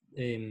guess,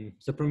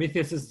 so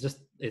Prometheus is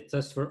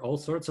just for all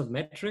sorts of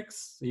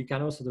metrics. You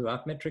can also do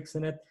app metrics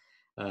in it.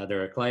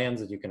 There are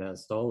clients that you can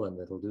install and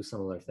it'll do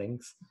similar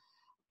things.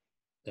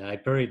 I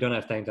probably don't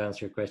have time to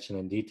answer your question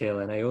in detail.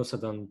 And I also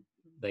don't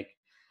like,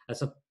 I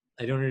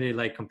don't really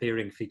like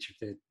comparing feature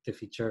to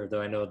feature, though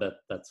I know that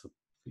that's what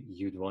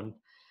you'd want.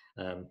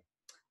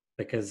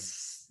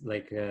 Because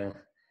like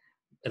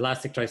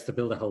Elastic tries to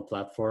build a whole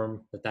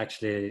platform that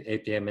actually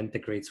APM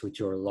integrates with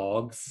your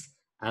logs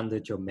and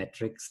with your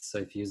metrics. So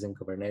if you're using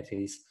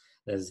Kubernetes,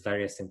 there's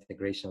various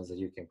integrations that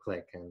you can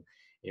click, and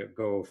you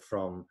go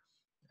from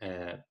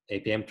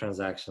APM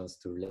transactions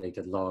to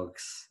related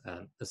logs.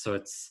 So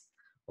it's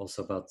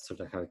also about sort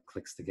of how it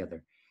clicks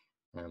together.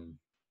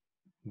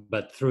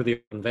 But through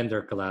the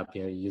vendor collab,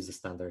 you use the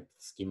standard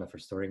schema for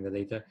storing the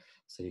data,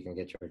 so you can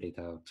get your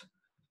data out.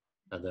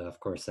 And of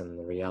course, in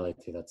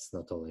reality, that's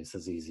not always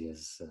as easy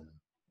as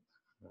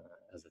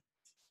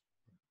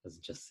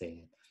just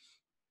saying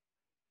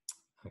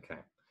it.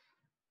 Okay,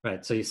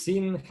 right. So you've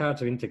seen how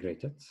to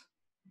integrate it.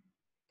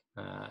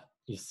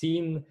 You've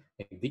seen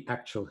the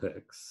actual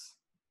hooks.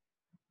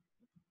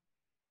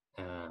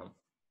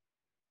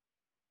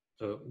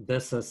 So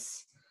this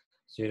is,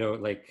 so,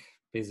 like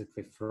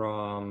basically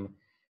from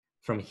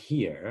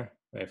here,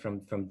 right,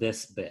 from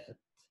this bit,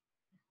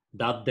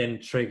 that then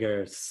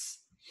triggers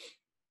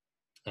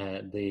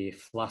the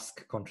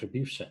Flask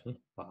contribution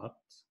part,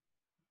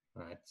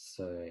 right?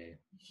 So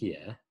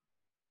here,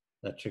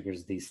 that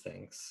triggers these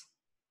things.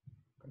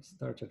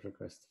 Started,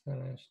 request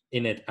finished,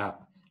 init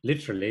app.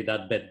 Literally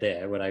that bit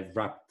there where I've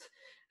wrapped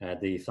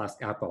the Flask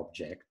app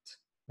object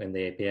in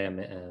the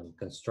APM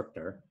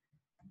constructor.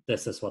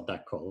 This is what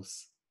that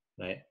calls,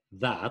 right?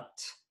 That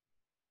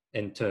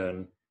in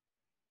turn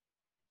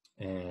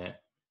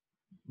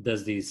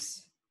does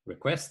these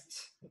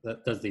requests,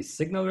 that does these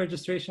signal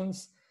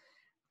registrations,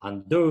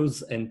 and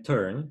those in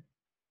turn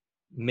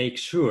make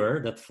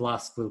sure that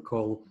Flask will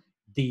call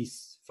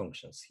these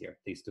functions here,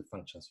 these two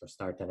functions for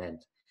start and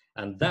end.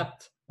 And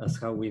that is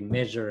how we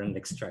measure and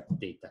extract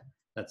data.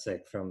 That's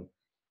like from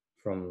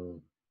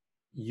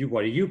you,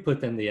 what you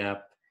put in the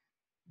app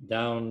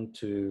down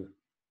to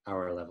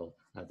our level.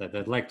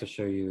 I'd like to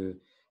show you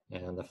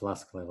on the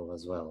Flask level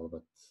as well,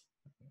 but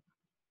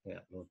yeah,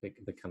 it will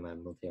become a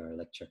multi-hour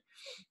lecture.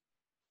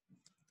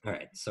 All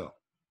right, so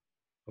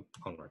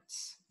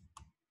onwards.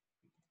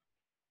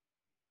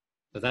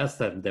 So that's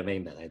the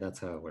main meta, that's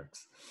how it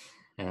works.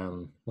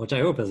 Which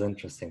I hope is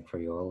interesting for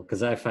you all,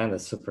 because I find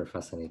it super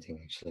fascinating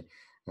actually.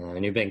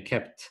 And you've been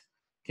kept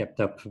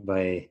up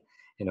by,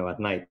 at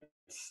night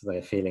by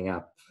a failing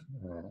app,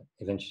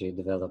 eventually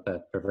develop a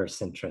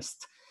perverse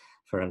interest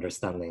for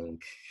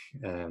understanding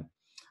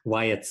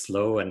why it's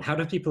slow and how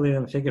do people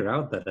even figure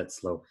out that it's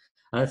slow.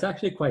 And it's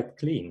actually quite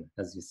clean,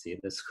 as you see.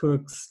 There's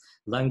hooks,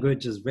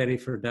 language is ready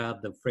for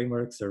that, the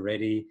frameworks are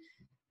ready.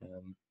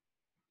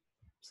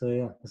 So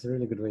yeah, it's a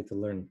really good way to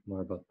learn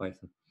more about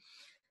Python.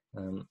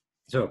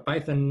 So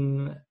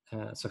Python,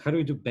 so how do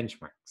we do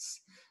benchmarks?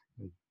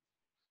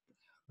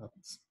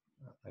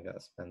 I gotta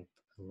spend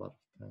a lot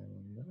of time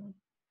on that.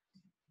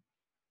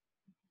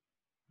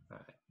 All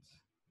right.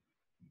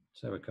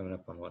 So we're coming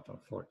up on what, on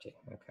 40,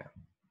 okay.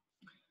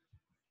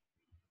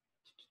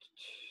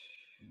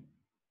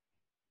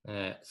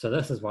 So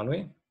this is one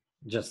way,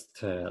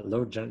 just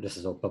load, this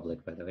is all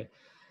public by the way.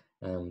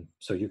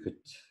 So you could,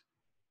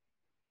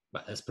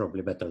 but it's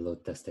probably better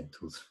load testing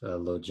tools,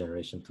 load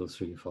generation tools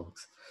for you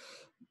folks.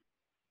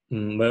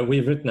 But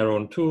we've written our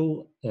own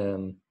tool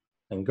and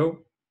Go.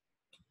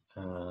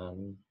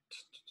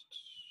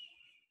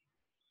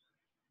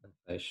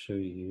 I show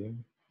you,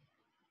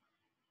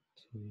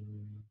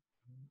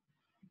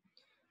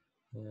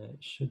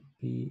 it should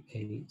be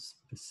a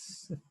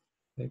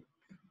specific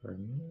for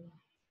me.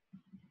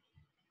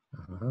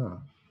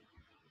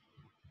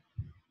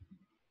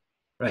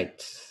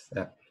 Right,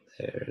 yeah,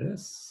 there it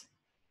is.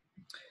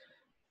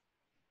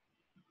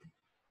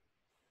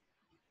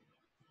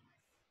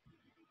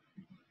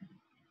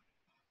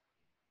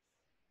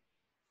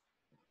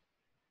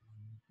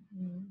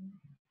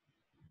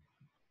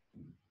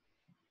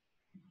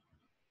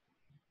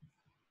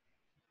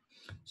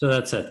 So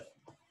that's it.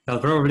 I'll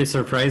probably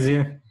surprise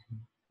you.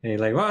 You're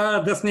like,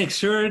 well, this makes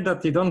sure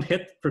that you don't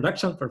hit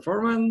production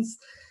performance.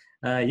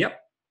 Yep,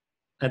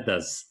 it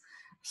does.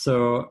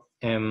 So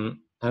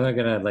I'm not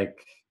gonna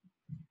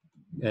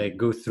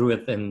go through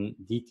it in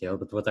detail,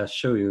 but what I'll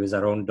show you is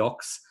our own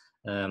docs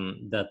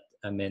that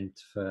I meant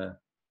for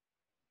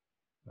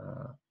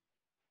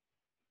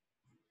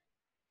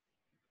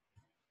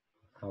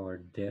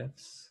our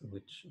devs,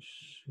 which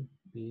should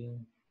be.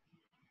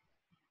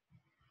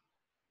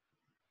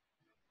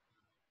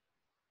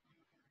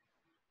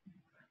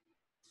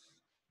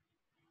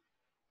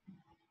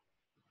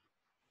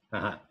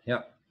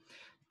 Yeah,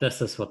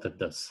 this is what it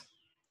does.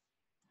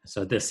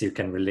 So this you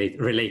can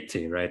relate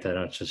to, right? I'm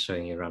not just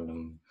showing you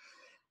random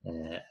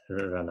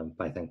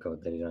Python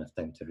code that you don't have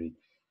time to read.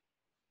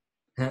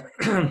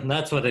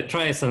 That's what it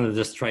tries, and it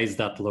just tries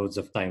that loads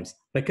of times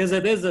because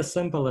it is as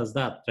simple as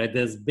that, right?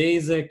 There's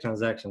basic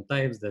transaction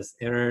types, there's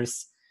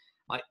errors.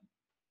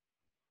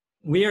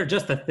 We are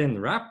just a thin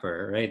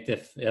wrapper, right?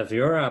 If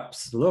your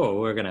app's slow,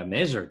 we're gonna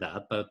measure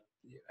that, but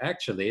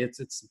actually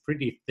it's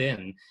pretty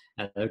thin.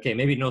 And okay,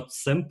 maybe not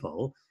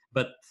simple,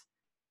 but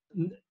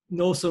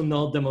also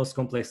not the most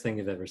complex thing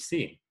you've ever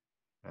seen.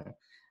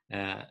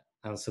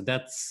 And so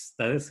that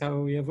is how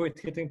we avoid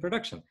hitting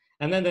production.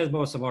 And then there's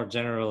some more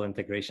general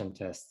integration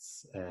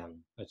tests,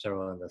 which are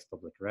all in this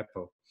public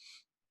repo,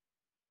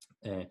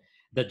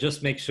 that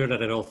just make sure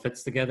that it all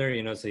fits together.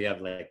 So you have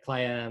like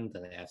client,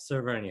 and you have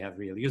server, and you have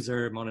real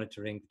user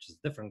monitoring, which is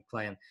different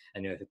client,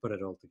 and you have to put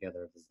it all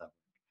together. Does that work?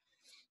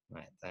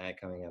 Right,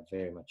 coming up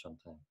very much on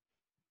time.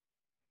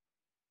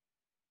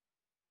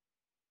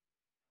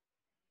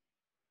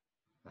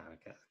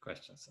 Okay,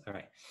 questions. All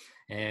right.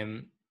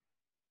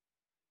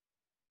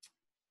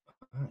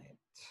 All right.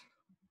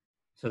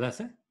 So that's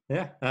it.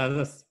 Yeah,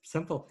 that's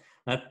simple.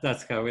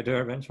 That's how we do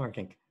our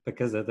benchmarking,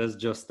 because it is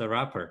just a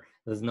wrapper.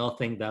 There's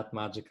nothing that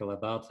magical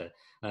about it.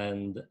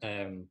 And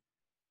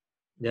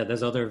yeah,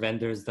 there's other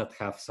vendors that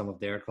have some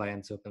of their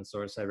clients open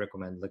source. I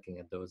recommend looking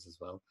at those as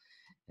well.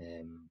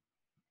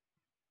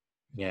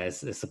 Yeah,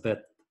 it's a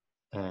bit,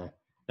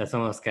 it's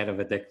almost kind of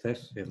addictive.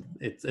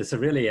 It's a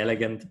really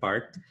elegant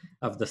part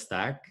of the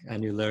stack,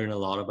 and you learn a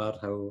lot about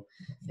how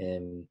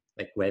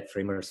like web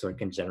frameworks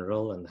work in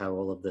general, and how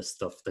all of this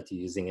stuff that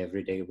you're using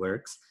every day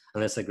works.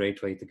 And that's a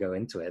great way to go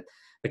into it,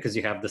 because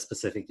you have the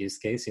specific use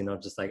case. You're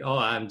not just like, oh,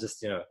 I'm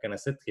just gonna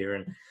sit here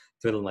and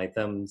twiddle my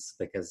thumbs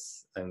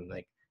because I'm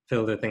like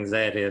filled with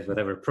anxiety of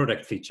whatever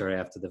product feature I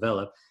have to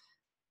develop.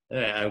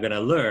 I'm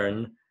gonna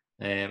learn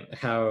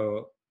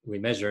how we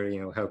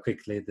measure, how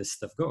quickly this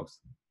stuff goes.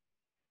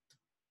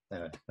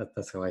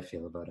 That's how I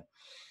feel about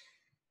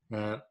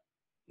it.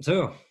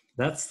 So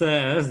that's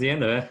the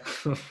end of it.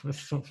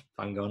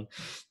 I'm gone.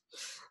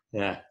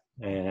 Yeah,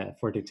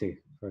 42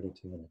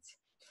 minutes.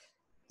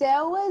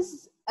 That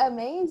was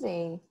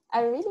amazing.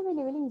 I really,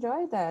 really, really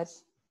enjoyed that.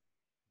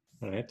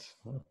 All right.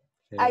 Well,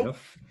 Fair I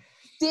enough.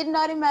 did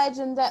not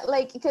imagine that,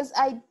 like, because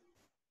I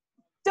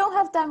don't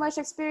have that much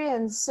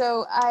experience.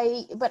 So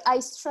but I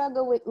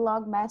struggle with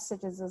log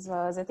messages as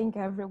well, as I think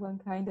everyone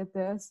kind of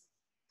does.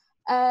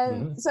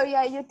 So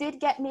yeah, you did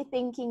get me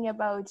thinking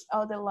about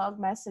all the log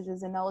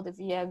messages and all the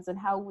VMs and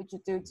how would you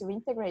do to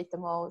integrate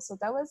them all. So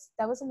that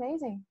was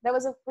amazing. That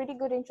was a pretty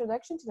good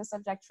introduction to the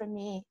subject for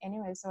me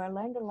anyway. So I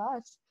learned a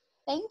lot.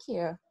 Thank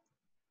you.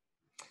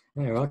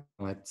 You're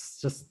welcome.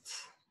 It's just,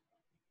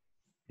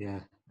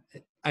 yeah.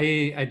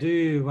 I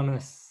do want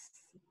to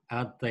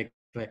add like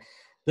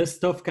this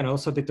stuff can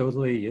also be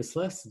totally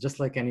useless, just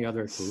like any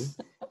other tool.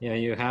 You know,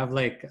 you have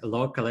like a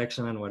log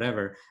collection and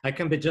whatever. I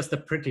can be just a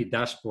pretty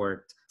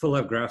dashboard full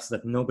of graphs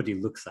that nobody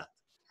looks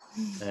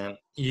at.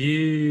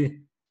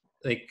 You,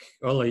 like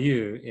all of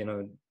you, you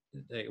know,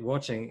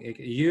 watching,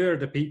 you're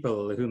the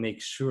people who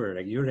make sure,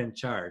 like you're in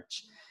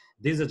charge.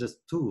 These are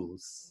just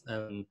tools.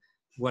 And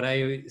what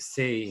I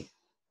say,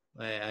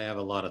 I have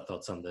a lot of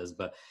thoughts on this,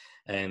 but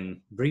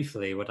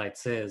briefly, what I'd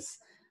say is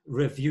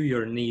review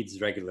your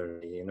needs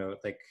regularly. You know,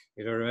 like,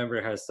 you don't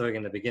remember how I was talking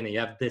in the beginning, you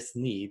have this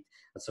need,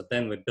 and so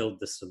then we build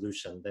the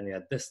solution. Then you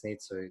had this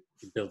need, so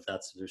you build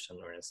that solution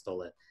or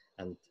install it,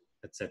 and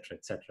etc.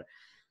 etc.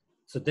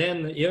 So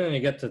then you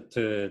get to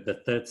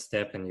the third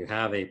step and you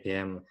have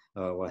APM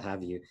or what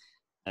have you.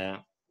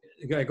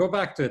 Go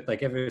back to it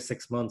like every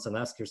 6 months and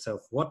ask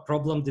yourself, what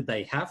problem did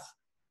I have?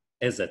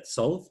 Is it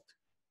solved?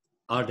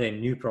 Are there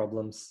new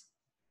problems?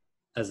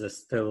 Is it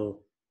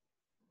still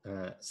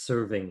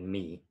serving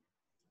me?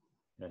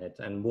 Right?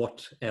 And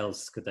what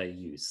else could I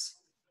use?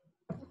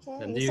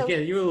 Okay. And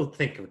you will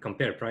think of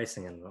compare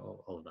pricing and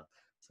all of that.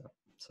 So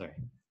sorry.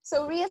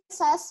 So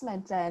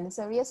reassessment then.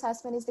 So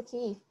reassessment is the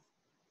key.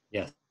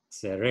 Yes,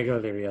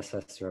 regularly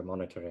reassess your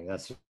monitoring.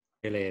 That's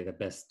really the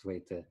best way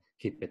to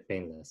keep it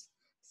painless.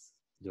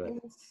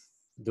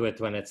 Do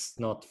it when it's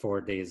not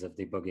 4 days of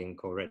debugging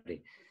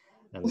already,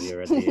 and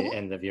you're at the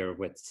end of your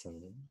wits.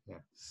 And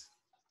yeah.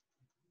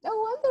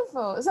 Oh,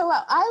 wonderful! So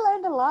I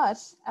learned a lot.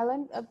 I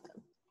learned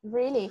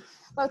really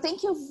well.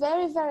 Thank you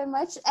very, very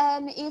much.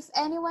 And if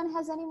anyone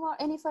has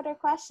any further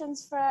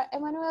questions for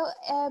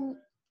Emanuil,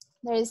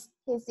 there's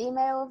his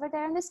email over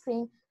there on the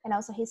screen, and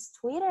also his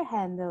Twitter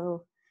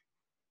handle.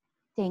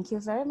 Thank you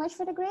very much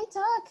for the great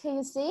talk.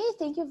 You see,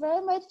 thank you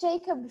very much,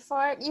 Jacob,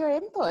 for your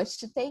input.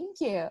 Thank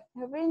you. I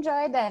hope you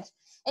enjoyed that.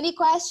 Any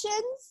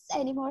questions?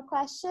 Any more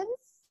questions?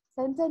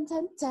 Dun, dun,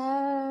 dun,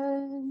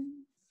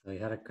 dun. So you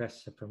had a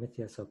question,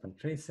 Prometheus Open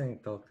Tracing,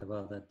 talked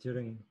about that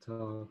during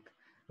talk.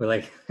 Well,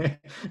 like,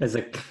 there's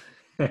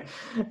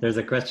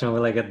a question,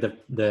 will I get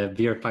the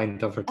beer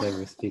pint offered to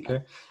every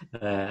speaker?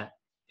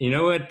 You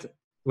know what,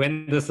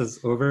 when this is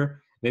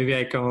over, maybe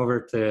I come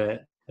over to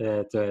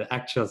an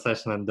actual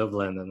session in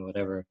Dublin in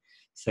whatever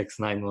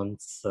 6-9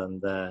 months,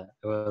 and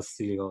we'll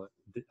see you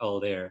all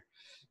there.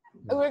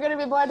 We're going to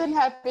be more than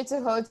happy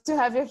to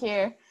have you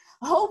here.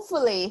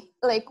 Hopefully,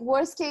 like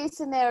worst case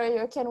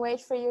scenario, can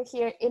wait for you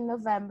here in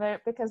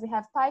November, because we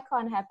have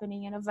PyCon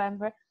happening in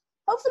November.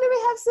 Hopefully we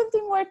have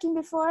something working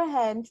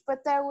beforehand,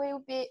 but that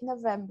will be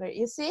November.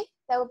 You see,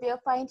 there will be a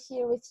pint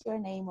here with your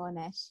name on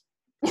it.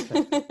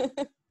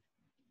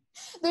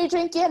 Do you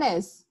drink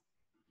Guinness?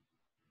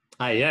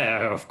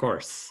 Yeah, of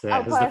course.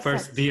 Oh, it's the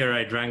first beer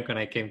I drank when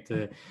I came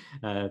to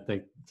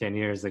like 10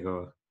 years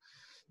ago.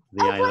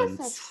 The islands.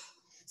 Perfect.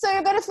 So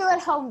you're going to feel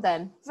at home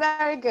then.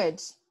 Very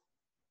good.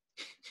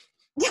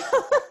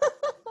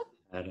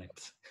 All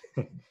right.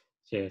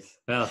 Cheers.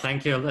 Well,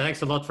 thank you.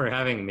 Thanks a lot for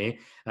having me,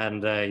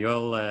 and you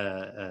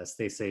all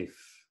stay safe.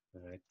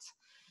 All right.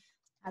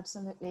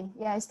 Absolutely.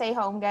 Yeah, stay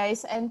home,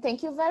 guys. And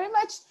thank you very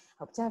much.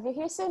 Hope to have you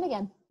here soon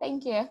again.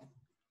 Thank you.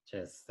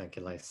 Cheers. Thank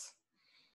you, Lice.